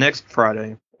 next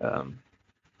Friday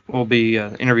will be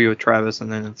an interview with Travis,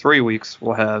 and then in 3 weeks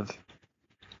we'll have,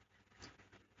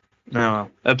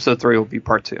 episode 3 will be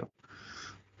part 2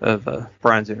 of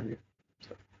Brian's interview. So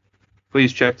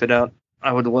please check that out.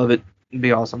 I would love it. It'd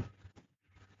be awesome.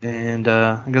 And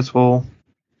I guess we'll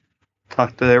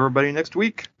talk to everybody next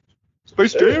week.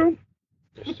 Space Jam!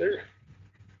 Yes, sir.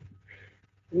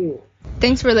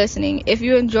 Thanks for listening. If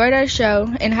you enjoyed our show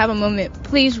and have a moment,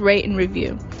 please rate and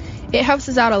review. It helps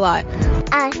us out a lot.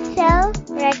 Also,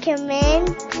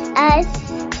 recommend us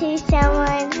to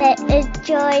someone that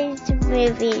enjoys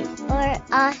movies or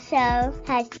also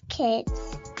has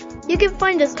kids. You can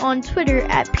find us on Twitter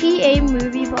at PA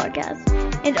Movie Podcast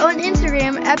and on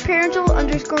Instagram at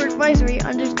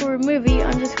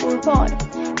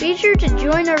parental_advisory_movie_pod. Be sure to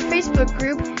join our Facebook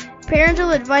group,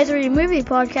 Parental Advisory Movie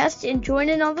Podcast, and join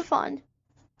in on the fun.